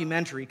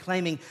documentary,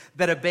 claiming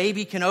that a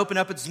baby can open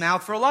up its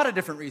mouth for a lot of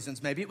different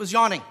reasons. Maybe it was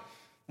yawning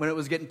when it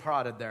was getting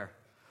prodded there.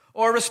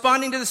 Or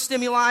responding to the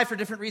stimuli for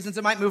different reasons.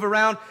 It might move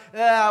around.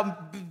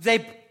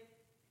 They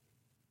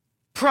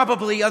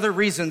probably other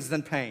reasons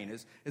than pain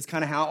is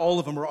kind of how all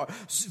of them are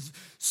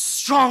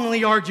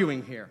strongly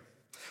arguing here.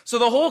 So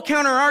the whole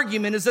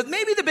counter-argument is that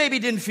maybe the baby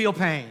didn't feel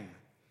pain.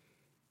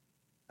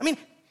 I mean,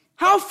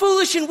 how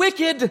foolish and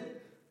wicked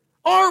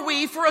are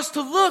we for us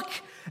to look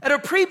at a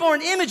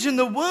preborn image in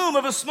the womb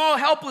of a small,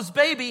 helpless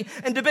baby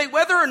and debate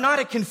whether or not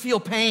it can feel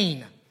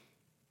pain?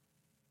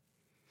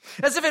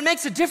 As if it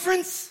makes a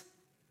difference?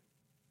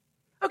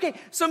 Okay,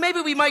 so maybe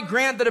we might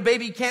grant that a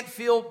baby can't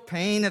feel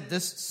pain at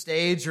this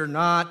stage or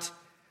not.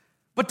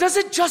 But does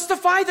it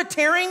justify the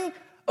tearing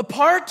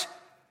apart?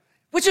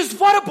 Which is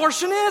what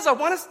abortion is. I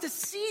want us to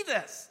see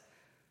this.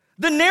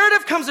 The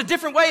narrative comes a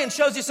different way and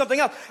shows you something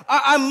else.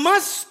 I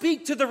must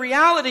speak to the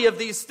reality of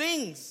these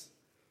things.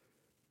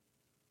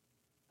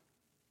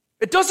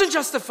 It doesn't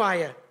justify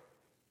it.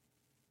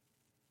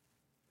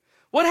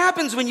 What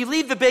happens when you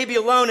leave the baby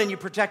alone and you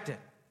protect it?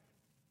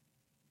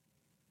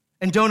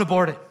 And don't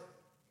abort it?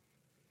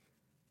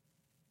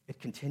 It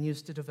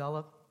continues to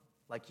develop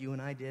like you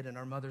and I did in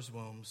our mother's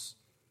wombs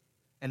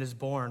and is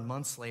born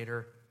months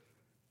later,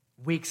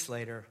 weeks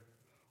later,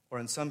 or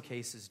in some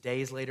cases,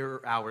 days later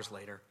or hours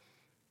later,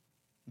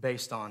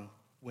 based on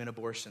when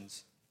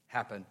abortions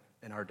happen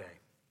in our day.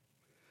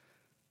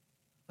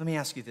 Let me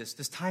ask you this.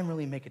 Does time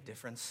really make a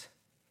difference?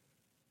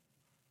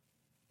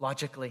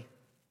 Logically?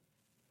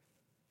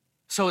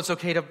 So it's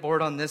okay to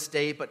abort on this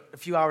date, but a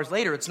few hours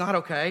later, it's not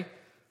okay?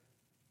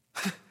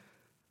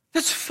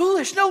 That's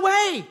foolish. No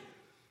way.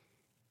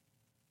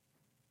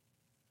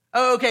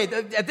 Okay,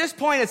 at this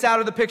point, it's out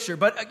of the picture.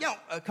 But,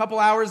 a couple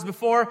hours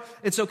before,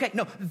 it's okay.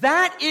 No,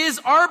 that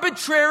is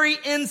arbitrary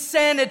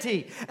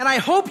insanity. And I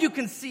hope you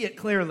can see it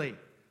clearly.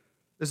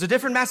 There's a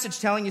different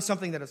message telling you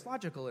something that is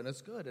logical, and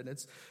it's good, and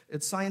it's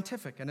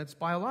scientific, and it's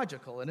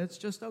biological, and it's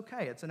just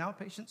okay. It's an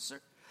outpatient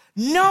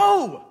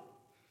No!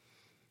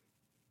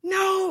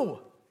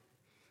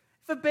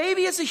 If a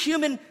baby is a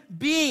human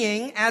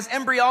being, as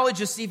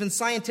embryologists even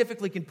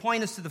scientifically can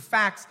point us to the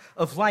facts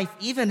of life,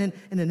 even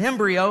in an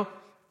embryo,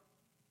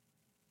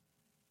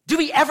 do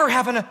we ever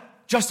have a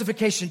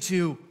justification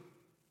to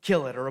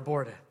kill it or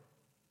abort it?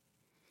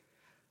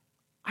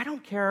 I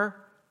don't care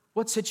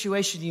what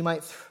situation you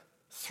might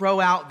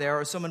throw out there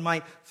or someone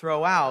might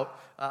throw out,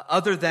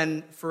 other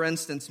than, for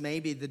instance,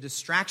 maybe the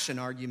distraction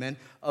argument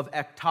of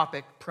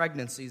ectopic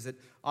pregnancies that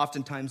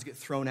oftentimes get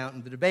thrown out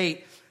in the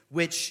debate,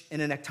 which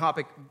in an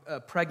ectopic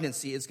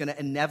pregnancy is going to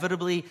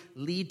inevitably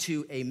lead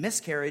to a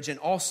miscarriage and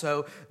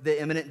also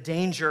the imminent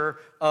danger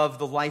of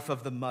the life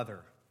of the mother.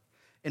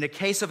 In a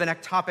case of an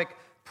ectopic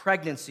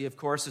pregnancy, of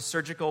course, a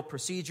surgical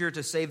procedure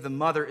to save the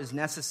mother is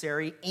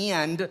necessary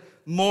and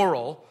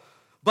moral.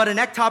 But an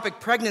ectopic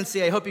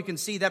pregnancy, I hope you can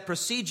see, that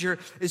procedure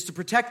is to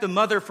protect the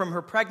mother from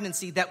her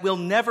pregnancy that will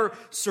never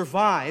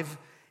survive.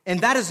 And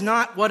that is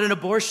not what an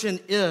abortion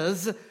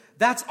is.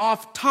 That's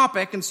off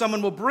topic, and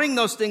someone will bring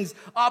those things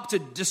up to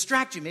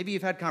distract you. Maybe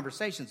you've had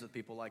conversations with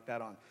people like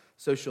that on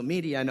social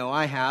media. I know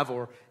I have,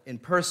 or in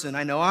person.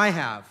 I know I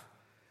have.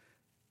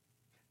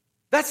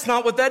 That's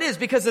not what that is,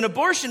 because an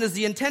abortion is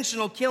the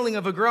intentional killing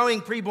of a growing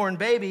preborn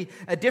baby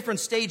at different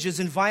stages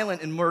in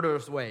violent and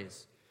murderous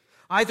ways,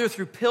 either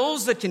through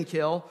pills that can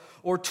kill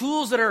or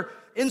tools that are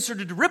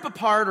inserted to rip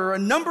apart or a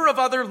number of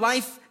other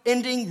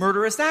life-ending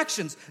murderous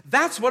actions.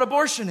 That's what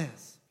abortion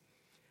is.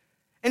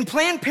 And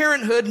Planned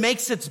Parenthood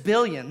makes its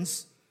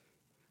billions,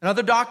 and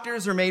other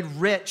doctors are made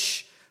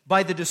rich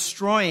by the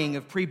destroying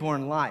of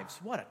preborn lives.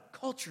 What a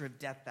culture of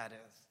death that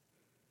is.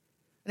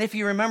 And if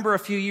you remember a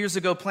few years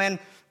ago, Planned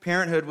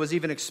Parenthood was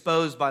even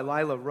exposed by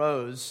Lila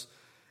Rose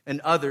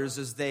and others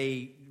as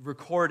they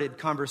recorded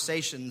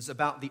conversations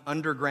about the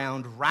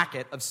underground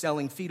racket of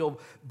selling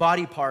fetal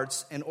body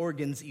parts and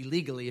organs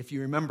illegally, if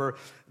you remember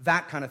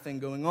that kind of thing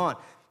going on.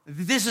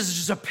 This is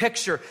just a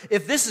picture.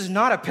 If this is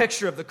not a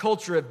picture of the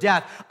culture of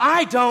death,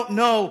 I don't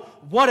know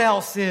what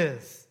else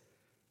is.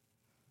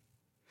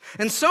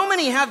 And so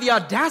many have the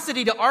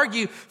audacity to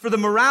argue for the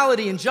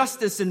morality and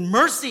justice and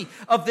mercy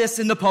of this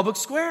in the public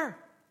square.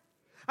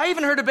 I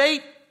even heard a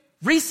debate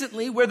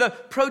recently where the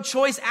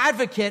pro-choice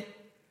advocate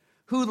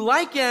who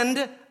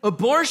likened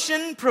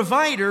abortion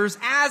providers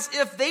as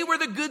if they were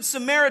the good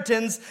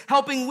Samaritans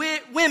helping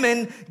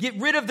women get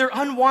rid of their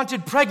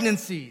unwanted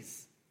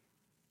pregnancies.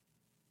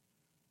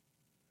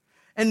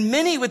 And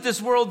many with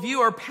this worldview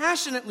are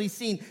passionately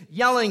seen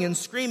yelling and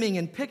screaming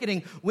and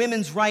picketing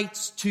women's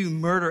rights to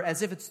murder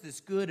as if it's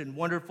this good and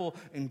wonderful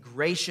and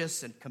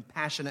gracious and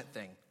compassionate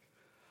thing.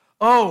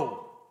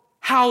 Oh,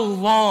 how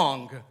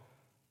long,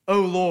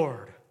 O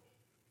Lord?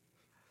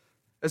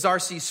 As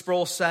R.C.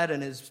 Sproul said in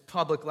his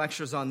public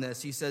lectures on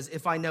this, he says,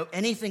 if I know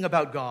anything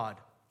about God,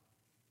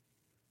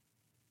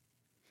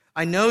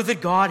 I know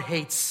that God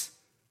hates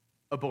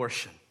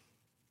abortion.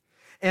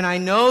 And I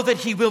know that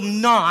he will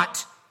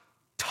not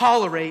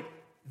tolerate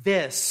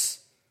this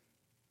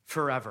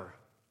forever.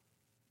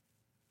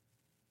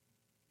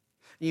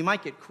 You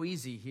might get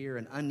queasy here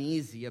and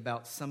uneasy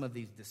about some of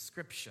these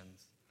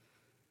descriptions.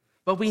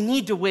 But we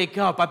need to wake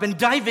up. I've been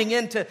diving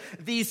into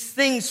these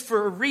things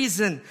for a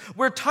reason.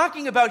 We're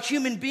talking about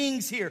human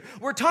beings here.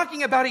 We're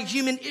talking about a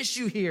human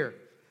issue here.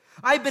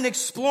 I've been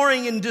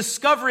exploring and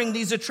discovering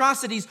these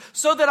atrocities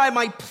so that I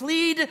might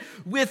plead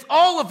with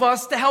all of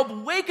us to help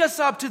wake us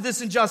up to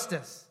this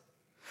injustice.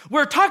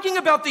 We're talking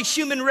about the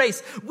human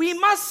race. We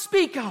must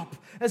speak up,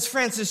 as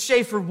Francis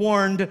Schaeffer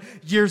warned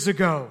years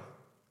ago.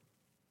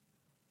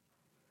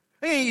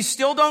 You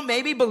still don't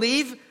maybe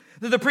believe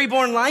that the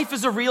preborn life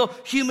is a real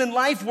human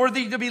life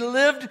worthy to be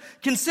lived?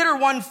 Consider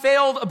one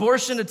failed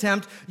abortion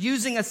attempt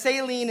using a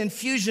saline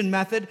infusion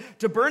method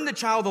to burn the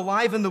child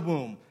alive in the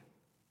womb.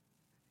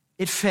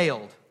 It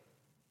failed.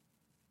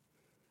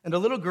 And a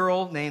little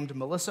girl named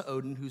Melissa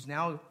Ohden, who's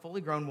now a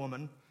fully grown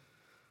woman,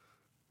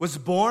 was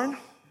born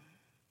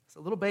as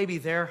a little baby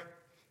there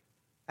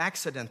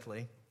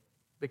accidentally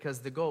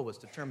because the goal was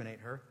to terminate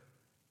her.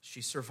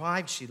 She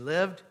survived. She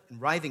lived in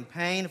writhing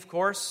pain, of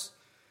course.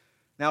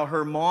 Now,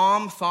 her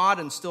mom thought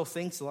and still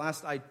thinks, the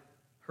last I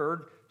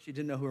heard, she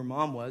didn't know who her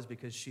mom was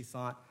because she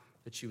thought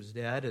that she was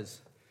dead as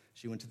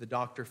she went to the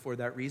doctor for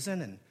that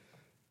reason. And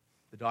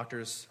the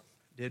doctors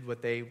did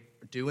what they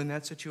do in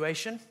that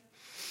situation.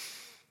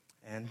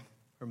 And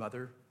her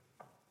mother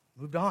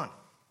moved on.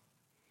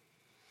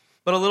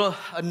 But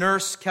a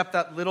nurse kept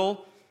that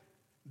little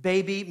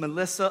baby,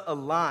 Melissa,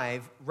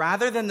 alive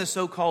rather than the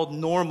so-called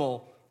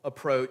normal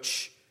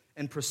approach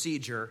and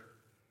procedure,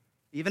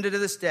 even to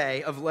this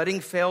day, of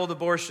letting failed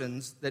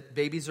abortions, that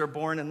babies are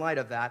born in light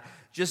of that,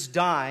 just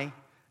die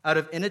out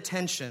of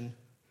inattention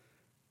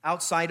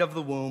outside of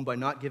the womb by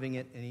not giving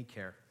it any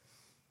care.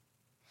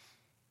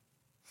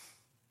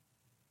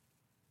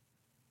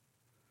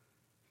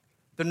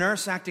 The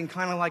nurse, acting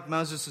kind of like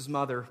Moses'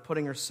 mother,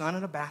 putting her son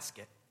in a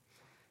basket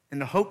in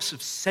the hopes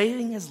of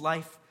saving his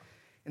life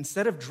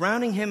instead of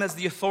drowning him, as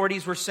the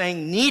authorities were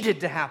saying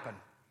needed to happen.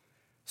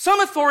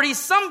 Some authorities,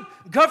 some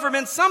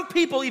governments, some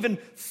people even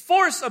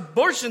force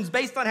abortions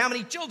based on how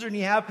many children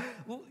you have.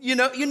 You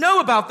know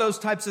about those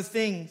types of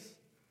things.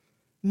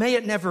 May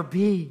it never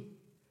be.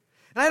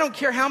 And I don't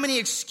care how many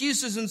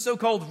excuses and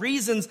so-called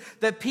reasons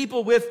that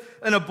people with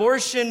an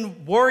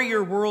abortion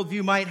warrior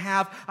worldview might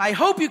have. I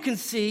hope you can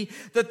see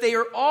that they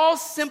are all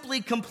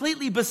simply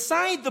completely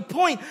beside the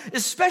point,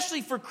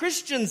 especially for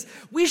Christians.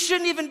 We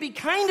shouldn't even be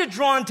kind of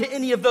drawn to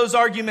any of those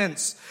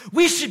arguments.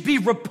 We should be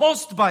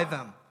repulsed by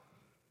them.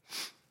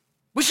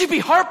 We should be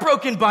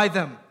heartbroken by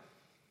them.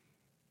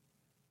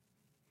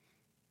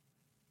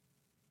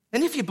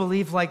 And if you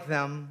believe like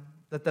them,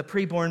 that the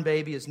preborn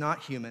baby is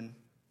not human,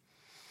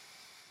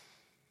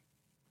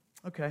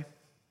 okay,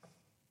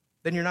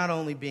 then you're not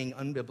only being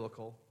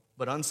unbiblical,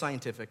 but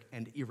unscientific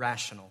and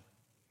irrational.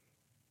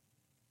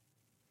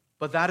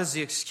 But that is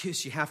the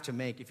excuse you have to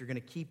make if you're going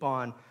to keep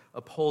on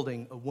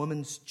upholding a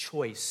woman's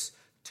choice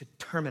to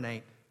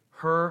terminate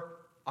her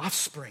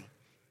offspring.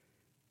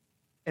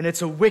 And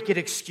it's a wicked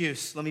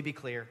excuse, let me be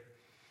clear.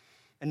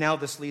 And now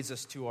this leads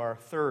us to our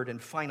third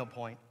and final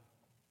point,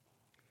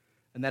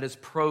 and that is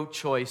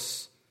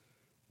pro-choice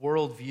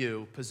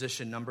worldview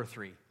position number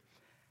 3.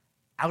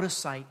 Out of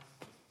sight,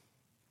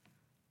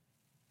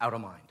 out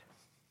of mind.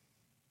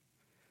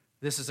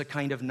 This is a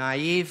kind of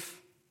naive,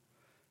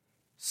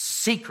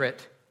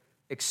 secret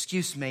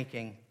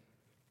excuse-making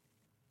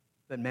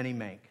that many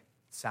make,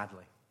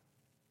 sadly.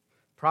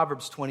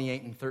 Proverbs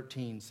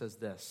 28:13 says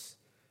this: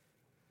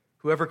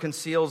 "Whoever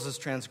conceals his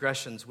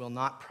transgressions will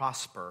not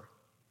prosper,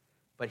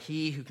 but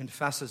he who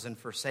confesses and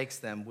forsakes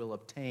them will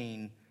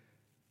obtain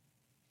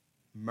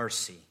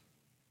mercy."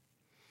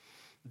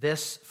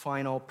 This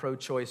final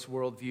pro-choice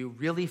worldview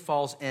really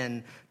falls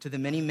in to the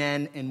many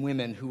men and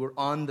women who are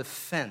on the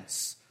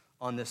fence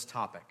on this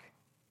topic.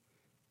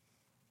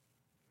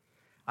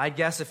 I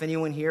guess if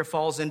anyone here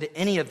falls into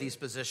any of these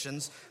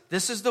positions,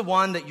 this is the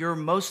one that you're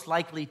most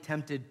likely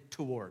tempted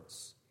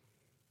towards.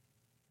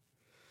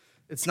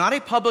 It's not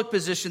a public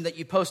position that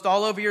you post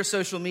all over your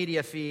social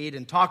media feed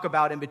and talk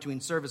about in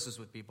between services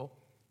with people.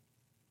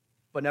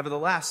 But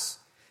nevertheless,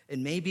 it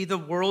may be the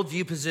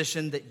worldview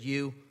position that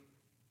you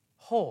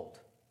hold.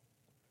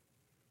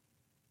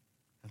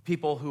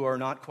 People who are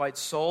not quite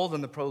sold in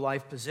the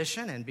pro-life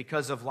position, and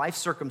because of life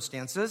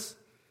circumstances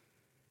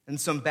and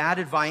some bad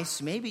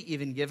advice, maybe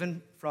even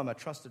given from a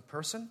trusted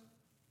person,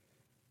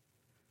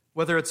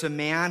 whether it's a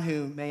man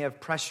who may have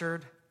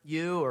pressured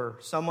you or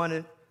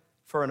someone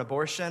for an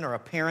abortion, or a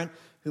parent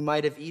who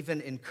might have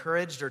even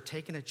encouraged or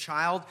taken a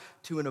child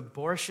to an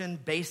abortion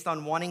based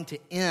on wanting to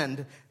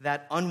end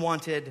that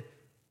unwanted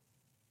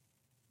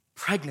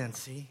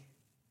pregnancy,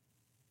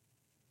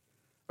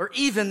 or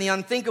even the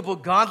unthinkable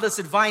godless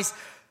advice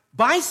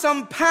by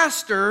some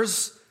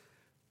pastors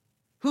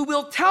who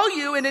will tell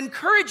you and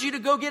encourage you to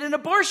go get an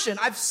abortion.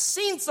 I've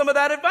seen some of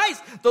that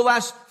advice the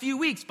last few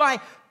weeks by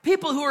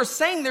people who are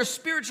saying they're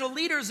spiritual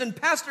leaders and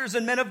pastors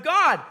and men of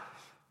God.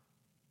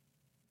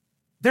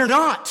 They're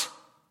not.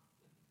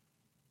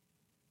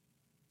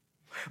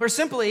 Or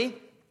simply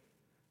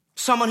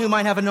someone who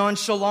might have a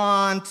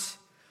nonchalant,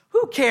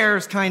 who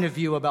cares kind of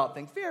view about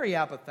things, very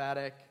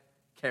apathetic,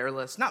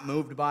 careless, not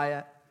moved by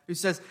it, who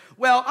says,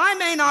 well, I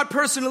may not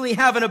personally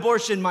have an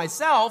abortion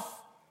myself,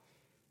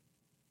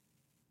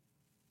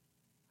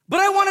 but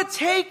I don't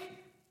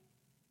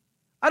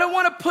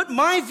want to put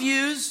my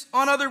views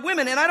on other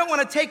women, and I don't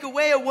want to take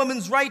away a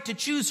woman's right to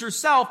choose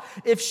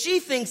herself if she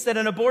thinks that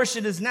an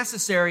abortion is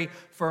necessary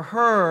for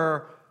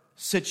her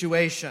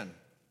situation.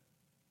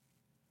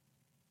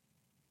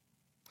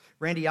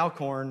 Randy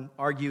Alcorn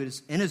argued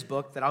in his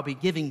book that I'll be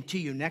giving to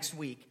you next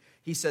week.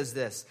 He says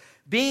this: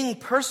 being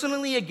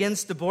personally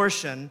against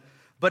abortion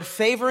but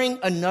favoring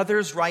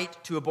another's right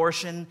to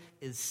abortion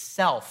is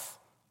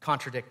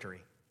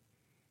self-contradictory.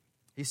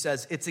 He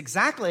says, it's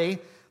exactly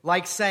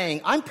like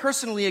saying, I'm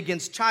personally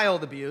against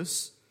child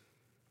abuse,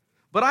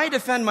 but I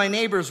defend my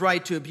neighbor's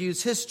right to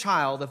abuse his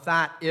child if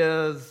that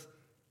is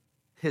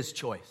his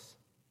choice.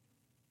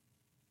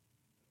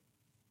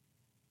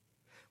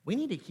 We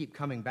need to keep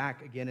coming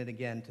back again and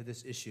again to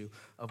this issue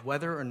of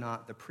whether or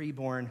not the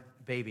preborn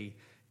baby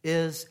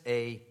is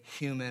a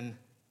human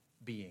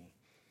being.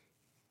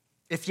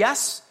 If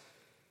yes,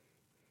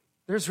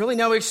 there's really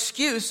no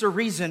excuse or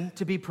reason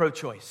to be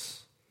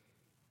pro-choice.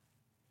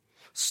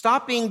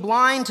 Stop being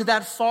blind to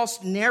that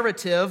false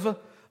narrative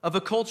of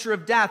a culture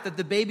of death that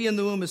the baby in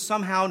the womb is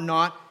somehow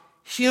not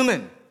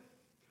human.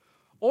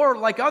 Or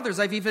like others,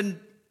 I've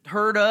even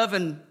heard of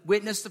and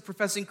witnessed a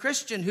professing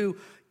Christian who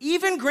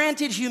even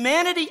granted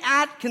humanity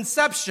at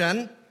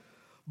conception,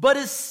 but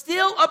is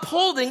still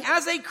upholding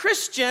as a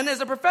Christian,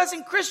 as a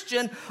professing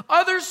Christian,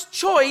 others'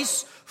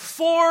 choice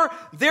for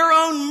their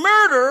own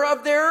murder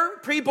of their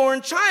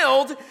preborn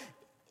child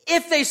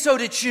if they so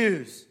to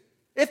choose.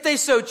 If they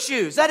so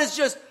choose. That is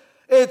just,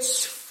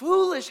 it's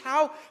foolish.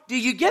 How do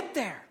you get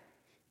there?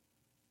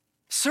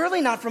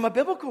 Certainly not from a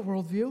biblical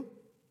worldview.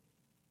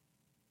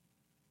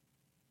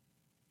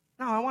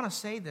 Now, I want to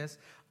say this.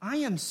 I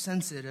am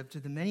sensitive to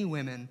the many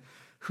women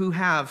who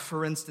have,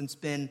 for instance,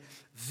 been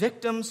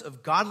victims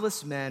of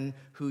godless men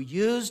who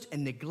used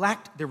and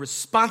neglect their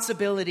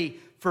responsibility,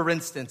 for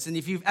instance. And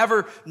if you've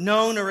ever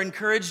known or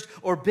encouraged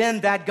or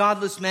been that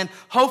godless man,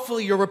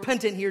 hopefully you're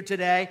repentant here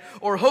today,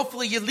 or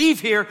hopefully you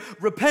leave here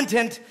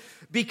repentant,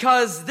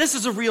 because this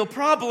is a real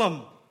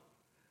problem.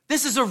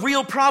 This is a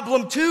real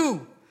problem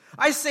too.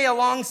 I say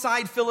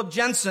alongside Philip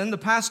Jensen, the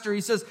pastor, he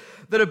says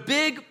that a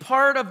big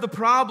part of the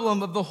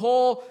problem of the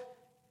whole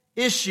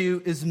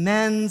issue is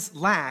men's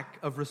lack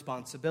of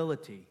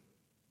responsibility.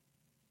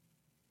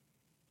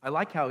 I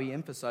like how he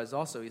emphasized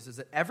also, he says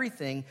that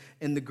everything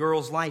in the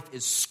girl's life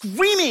is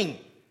screaming,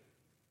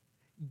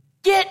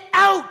 get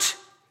out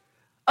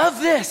of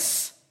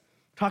this.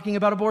 Talking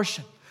about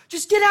abortion.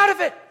 Just get out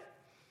of it.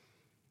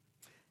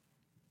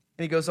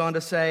 And he goes on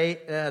to say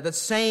that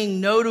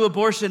saying no to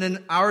abortion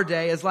in our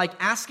day is like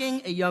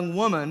asking a young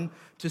woman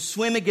to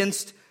swim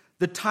against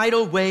the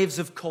tidal waves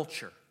of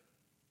culture.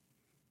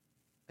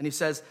 And he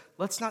says,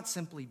 let's not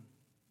simply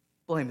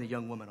blame the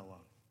young woman alone.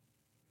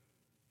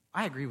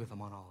 I agree with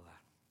him on all of that.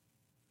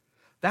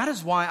 That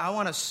is why I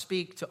want to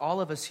speak to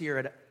all of us here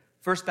at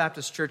First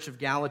Baptist Church of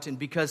Gallatin,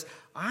 because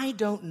I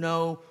don't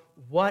know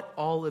what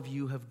all of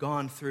you have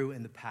gone through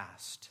in the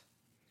past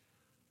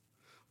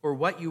or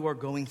what you are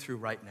going through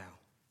right now.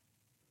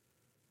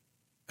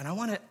 And I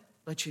want to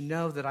let you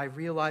know that I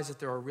realize that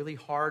there are really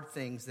hard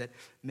things that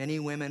many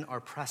women are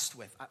pressed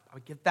with. I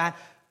get that.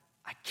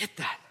 I get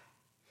that.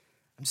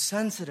 I'm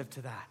sensitive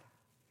to that.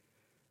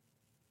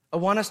 I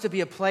want us to be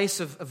a place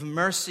of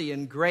mercy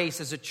and grace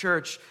as a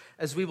church,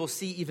 as we will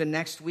see even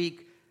next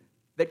week,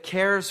 that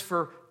cares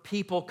for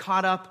people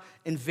caught up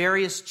in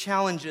various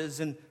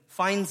challenges and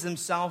finds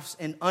themselves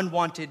in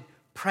unwanted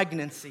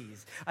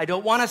pregnancies. I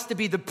don't want us to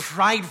be the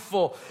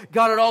prideful,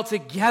 got it all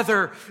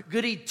together,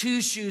 goody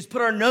two-shoes,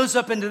 put our nose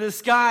up into the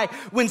sky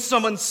when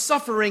someone's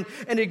suffering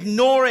and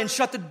ignore and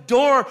shut the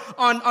door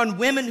on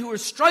women who are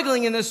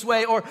struggling in this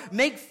way, or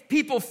make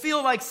people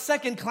feel like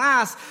second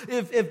class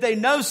if they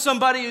know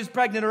somebody who's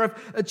pregnant, or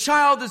if a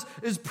child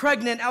is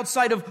pregnant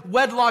outside of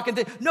wedlock.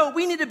 No,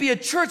 we need to be a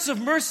church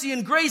of mercy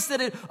and grace that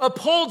it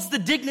upholds the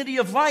dignity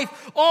of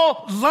life,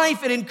 all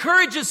life, and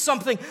encourages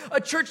something,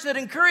 a church that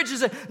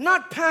encourages it,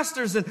 not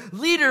pastors and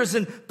leaders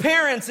and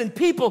parents and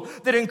people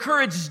that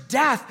encourage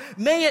death.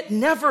 May it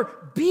never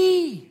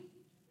be.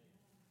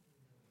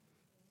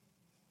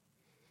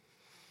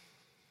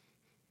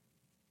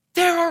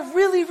 There are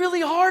really,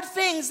 really hard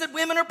things that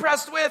women are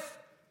pressed with.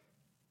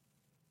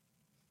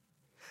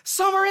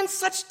 Some are in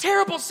such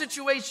terrible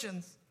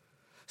situations.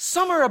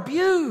 Some are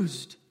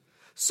abused.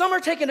 Some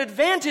are taken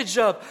advantage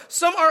of.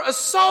 Some are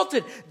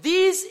assaulted.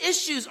 These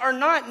issues are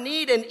not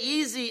neat and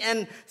easy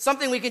and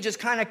something we can just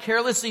kind of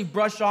carelessly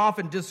brush off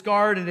and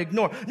discard and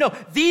ignore. No,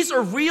 these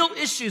are real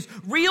issues.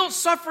 Real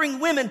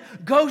suffering women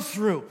go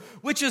through,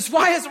 which is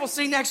why, as we'll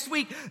see next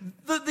week,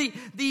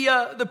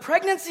 the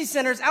pregnancy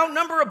centers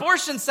outnumber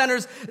abortion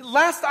centers.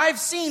 Last I've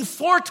seen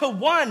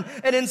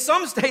 4-1, and in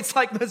some states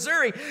like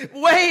Missouri,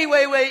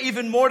 way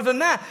even more than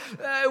that.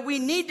 We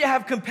need to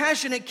have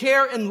compassionate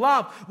care and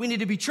love. We need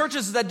to be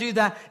churches that do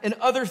that. that in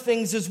other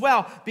things as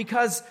well,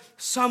 because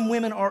some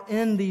women are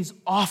in these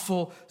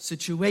awful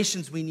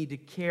situations. We need to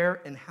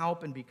care and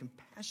help and be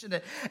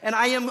compassionate. And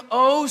I am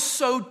oh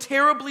so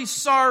terribly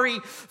sorry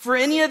for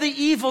any of the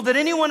evil that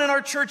anyone in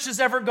our church has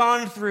ever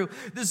gone through.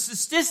 The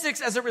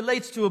statistics as it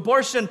relates to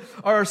abortion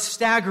are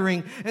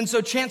staggering. And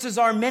so chances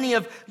are many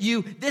of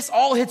you, this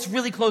all hits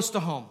really close to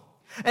home.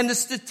 And the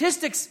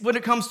statistics when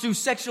it comes to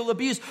sexual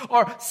abuse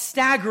are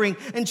staggering.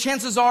 And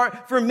chances are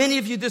for many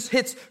of you, this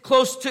hits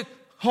close to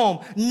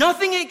home.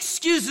 Nothing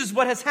excuses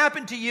what has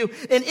happened to you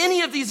in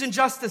any of these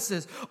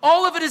injustices.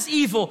 All of it is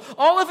evil.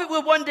 All of it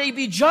will one day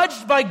be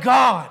judged by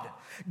God.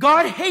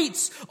 God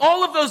hates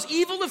all of those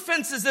evil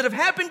offenses that have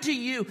happened to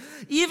you,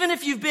 even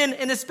if you've been,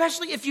 and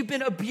especially if you've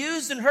been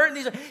abused and hurt.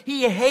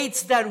 He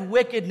hates that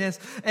wickedness.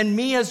 And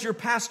me as your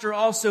pastor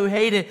also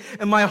hate it.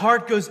 And my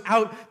heart goes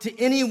out to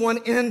anyone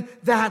in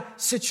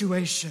that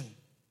situation.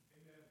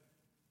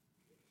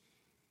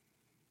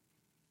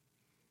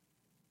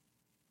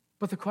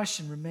 But the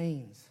question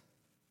remains,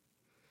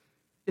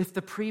 if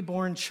the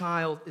preborn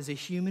child is a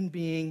human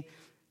being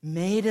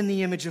made in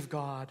the image of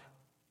God,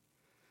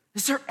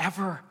 is there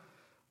ever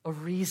a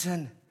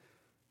reason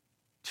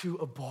to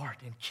abort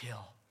and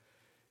kill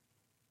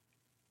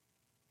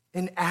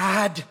and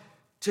add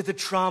to the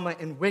trauma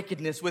and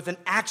wickedness with an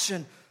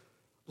action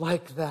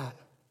like that?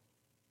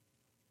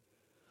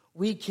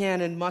 We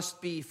can and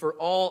must be for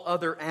all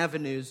other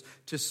avenues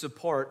to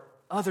support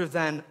other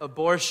than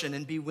abortion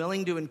and be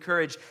willing to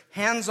encourage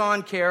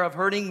hands-on care of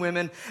hurting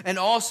women, and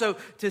also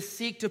to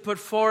seek to put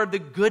forward the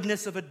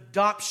goodness of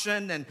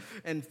adoption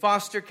and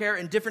foster care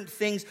and different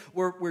things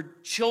where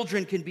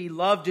children can be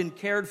loved and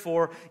cared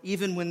for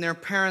even when their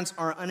parents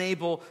are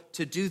unable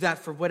to do that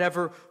for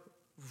whatever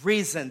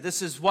reason.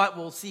 This is what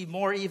we'll see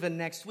more even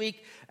next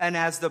week and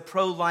as the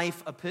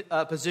pro-life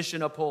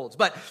position upholds.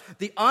 But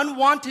the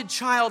unwanted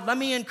child, let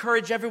me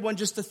encourage everyone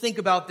just to think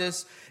about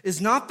this,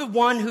 is not the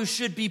one who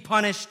should be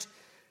punished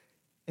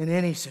in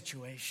any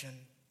situation.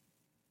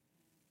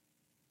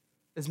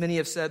 As many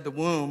have said, the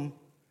womb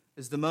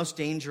is the most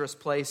dangerous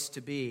place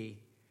to be,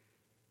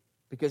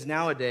 because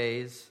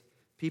nowadays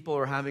people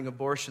are having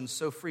abortions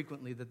so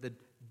frequently that the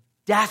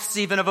deaths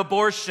even of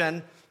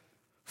abortion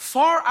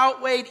far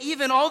outweighed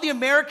even all the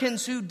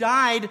Americans who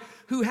died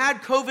who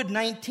had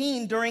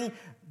COVID-19 during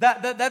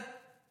that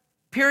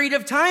period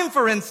of time,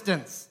 for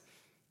instance.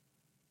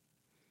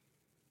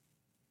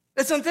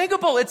 It's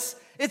unthinkable.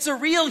 It's a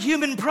real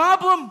human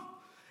problem.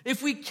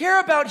 If we care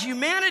about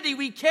humanity,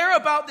 we care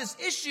about this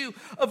issue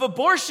of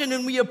abortion,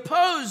 and we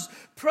oppose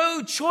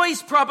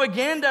pro-choice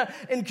propaganda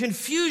and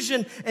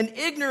confusion and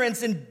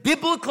ignorance and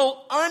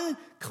biblical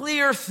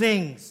unclear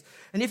things.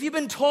 And if you've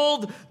been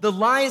told the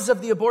lies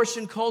of the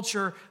abortion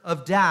culture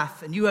of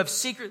death, and you have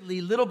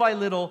secretly, little by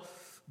little,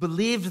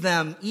 believed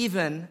them,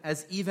 even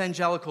as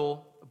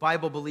evangelical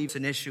Bible believes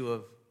an issue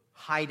of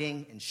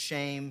hiding and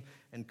shame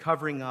and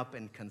covering up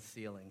and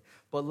concealing.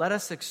 But let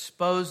us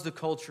expose the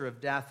culture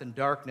of death and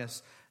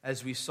darkness,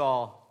 as we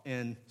saw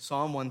in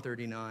Psalm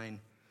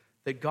 139,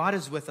 that God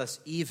is with us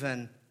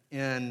even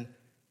in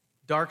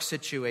dark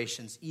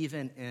situations,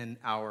 even in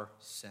our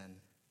sin.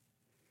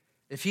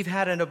 If you've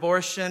had an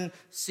abortion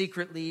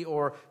secretly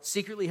or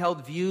secretly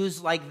held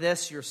views like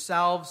this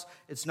yourselves,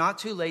 it's not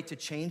too late to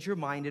change your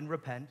mind and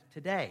repent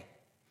today.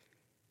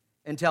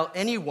 And tell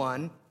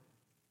anyone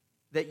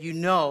that you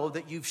know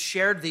that you've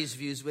shared these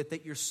views with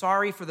that you're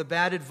sorry for the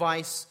bad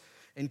advice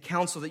and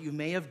counsel that you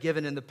may have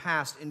given in the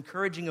past,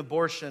 encouraging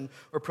abortion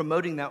or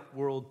promoting that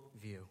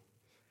worldview.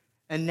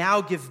 And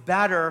now give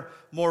better,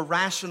 more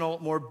rational,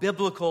 more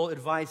biblical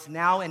advice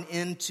now and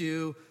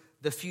into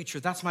the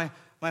future. That's my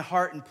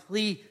heart and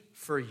plea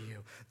for you.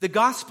 The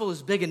gospel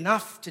is big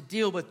enough to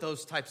deal with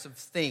those types of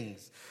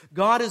things.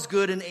 God is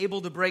good and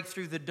able to break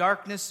through the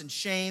darkness and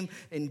shame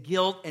and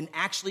guilt and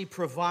actually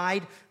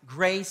provide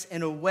grace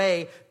and a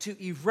way to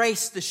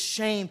erase the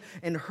shame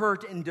and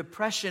hurt and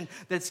depression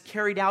that's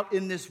carried out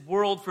in this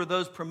world for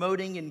those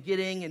promoting and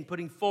getting and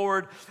putting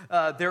forward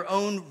their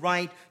own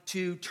right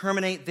to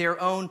terminate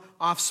their own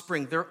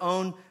offspring, their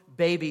own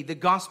baby. The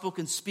gospel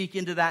can speak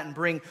into that and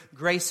bring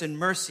grace and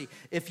mercy.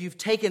 If you've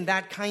taken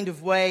that kind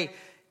of way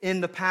in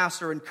the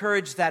past or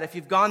encouraged that, if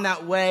you've gone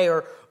that way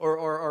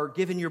or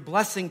given your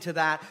blessing to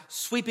that,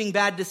 sweeping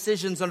bad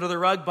decisions under the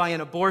rug by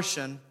an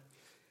abortion,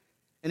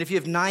 and if you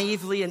have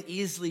naively and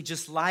easily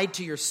just lied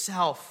to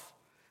yourself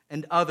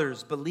and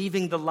others,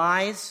 believing the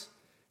lies,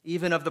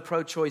 even of the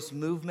pro-choice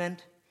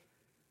movement,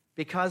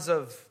 because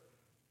of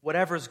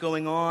whatever's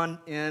going on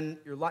in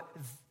your life,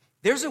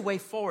 there's a way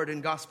forward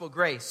in gospel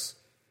grace,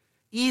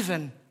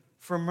 even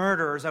for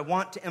murderers. I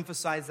want to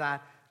emphasize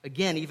that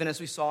again, even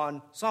as we saw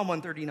in Psalm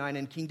 139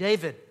 and King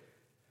David.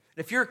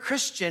 If you're a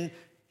Christian,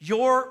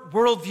 your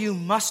worldview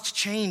must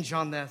change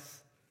on this.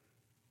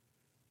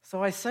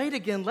 So I say it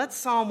again, let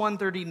Psalm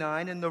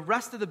 139 and the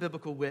rest of the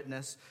biblical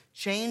witness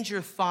change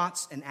your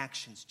thoughts and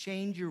actions.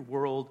 Change your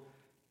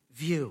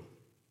worldview.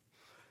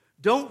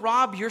 Don't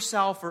rob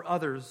yourself or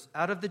others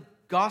out of the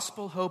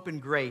gospel hope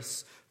and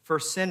grace for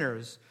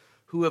sinners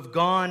who have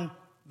gone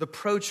the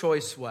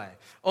pro-choice way.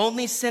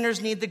 Only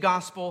sinners need the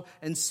gospel,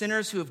 and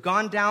sinners who have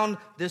gone down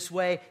this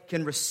way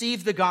can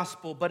receive the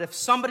gospel. But if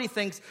somebody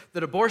thinks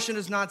that abortion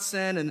is not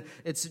sin and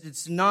it's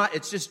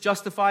just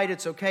justified,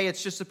 it's okay,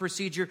 it's just a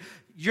procedure,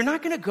 you're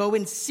not going to go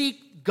and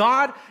seek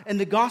God and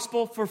the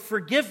gospel for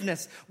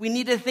forgiveness. We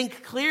need to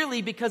think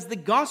clearly because the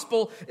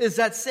gospel is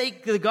at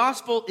stake. The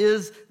gospel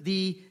is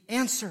the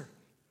answer.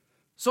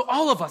 So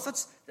all of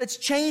us, let's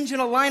change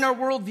and align our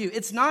worldview.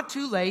 It's not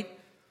too late.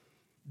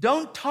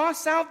 Don't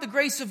toss out the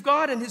grace of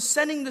God and His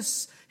sending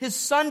His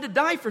Son to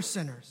die for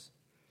sinners.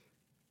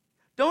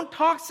 Don't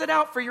toss it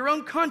out for your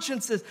own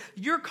consciences.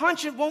 Your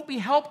conscience won't be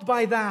helped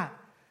by that.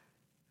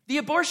 The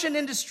abortion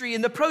industry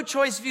and the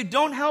pro-choice view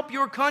don't help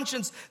your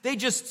conscience. They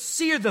just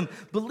sear them.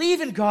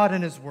 Believe in God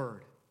and His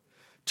Word.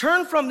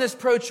 Turn from this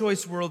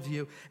pro-choice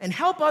worldview and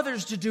help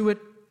others to do it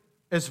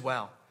as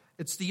well.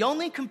 It's the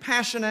only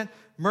compassionate,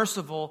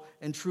 merciful,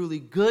 and truly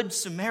good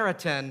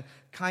Samaritan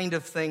kind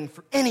of thing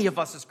for any of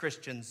us as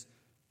Christians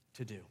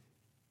to do.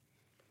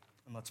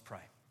 And let's pray.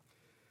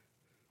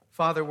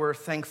 Father, we're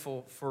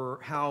thankful for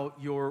how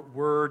your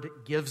word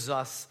gives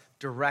us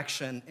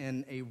direction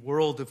in a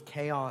world of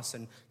chaos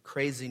and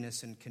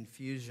craziness and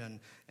confusion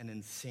and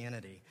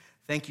insanity.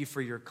 Thank you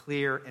for your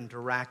clear and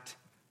direct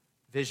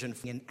vision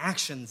in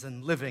actions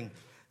and living.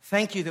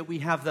 Thank you that we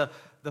have the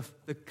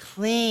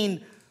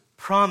clean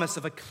promise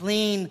of a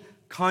clean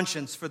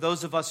conscience for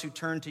those of us who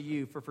turn to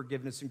you for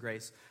forgiveness and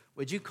grace.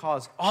 Would you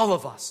cause all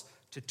of us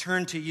to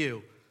turn to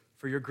you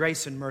for your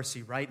grace and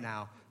mercy right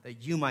now,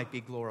 that you might be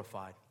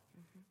glorified.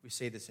 We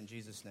say this in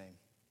Jesus' name.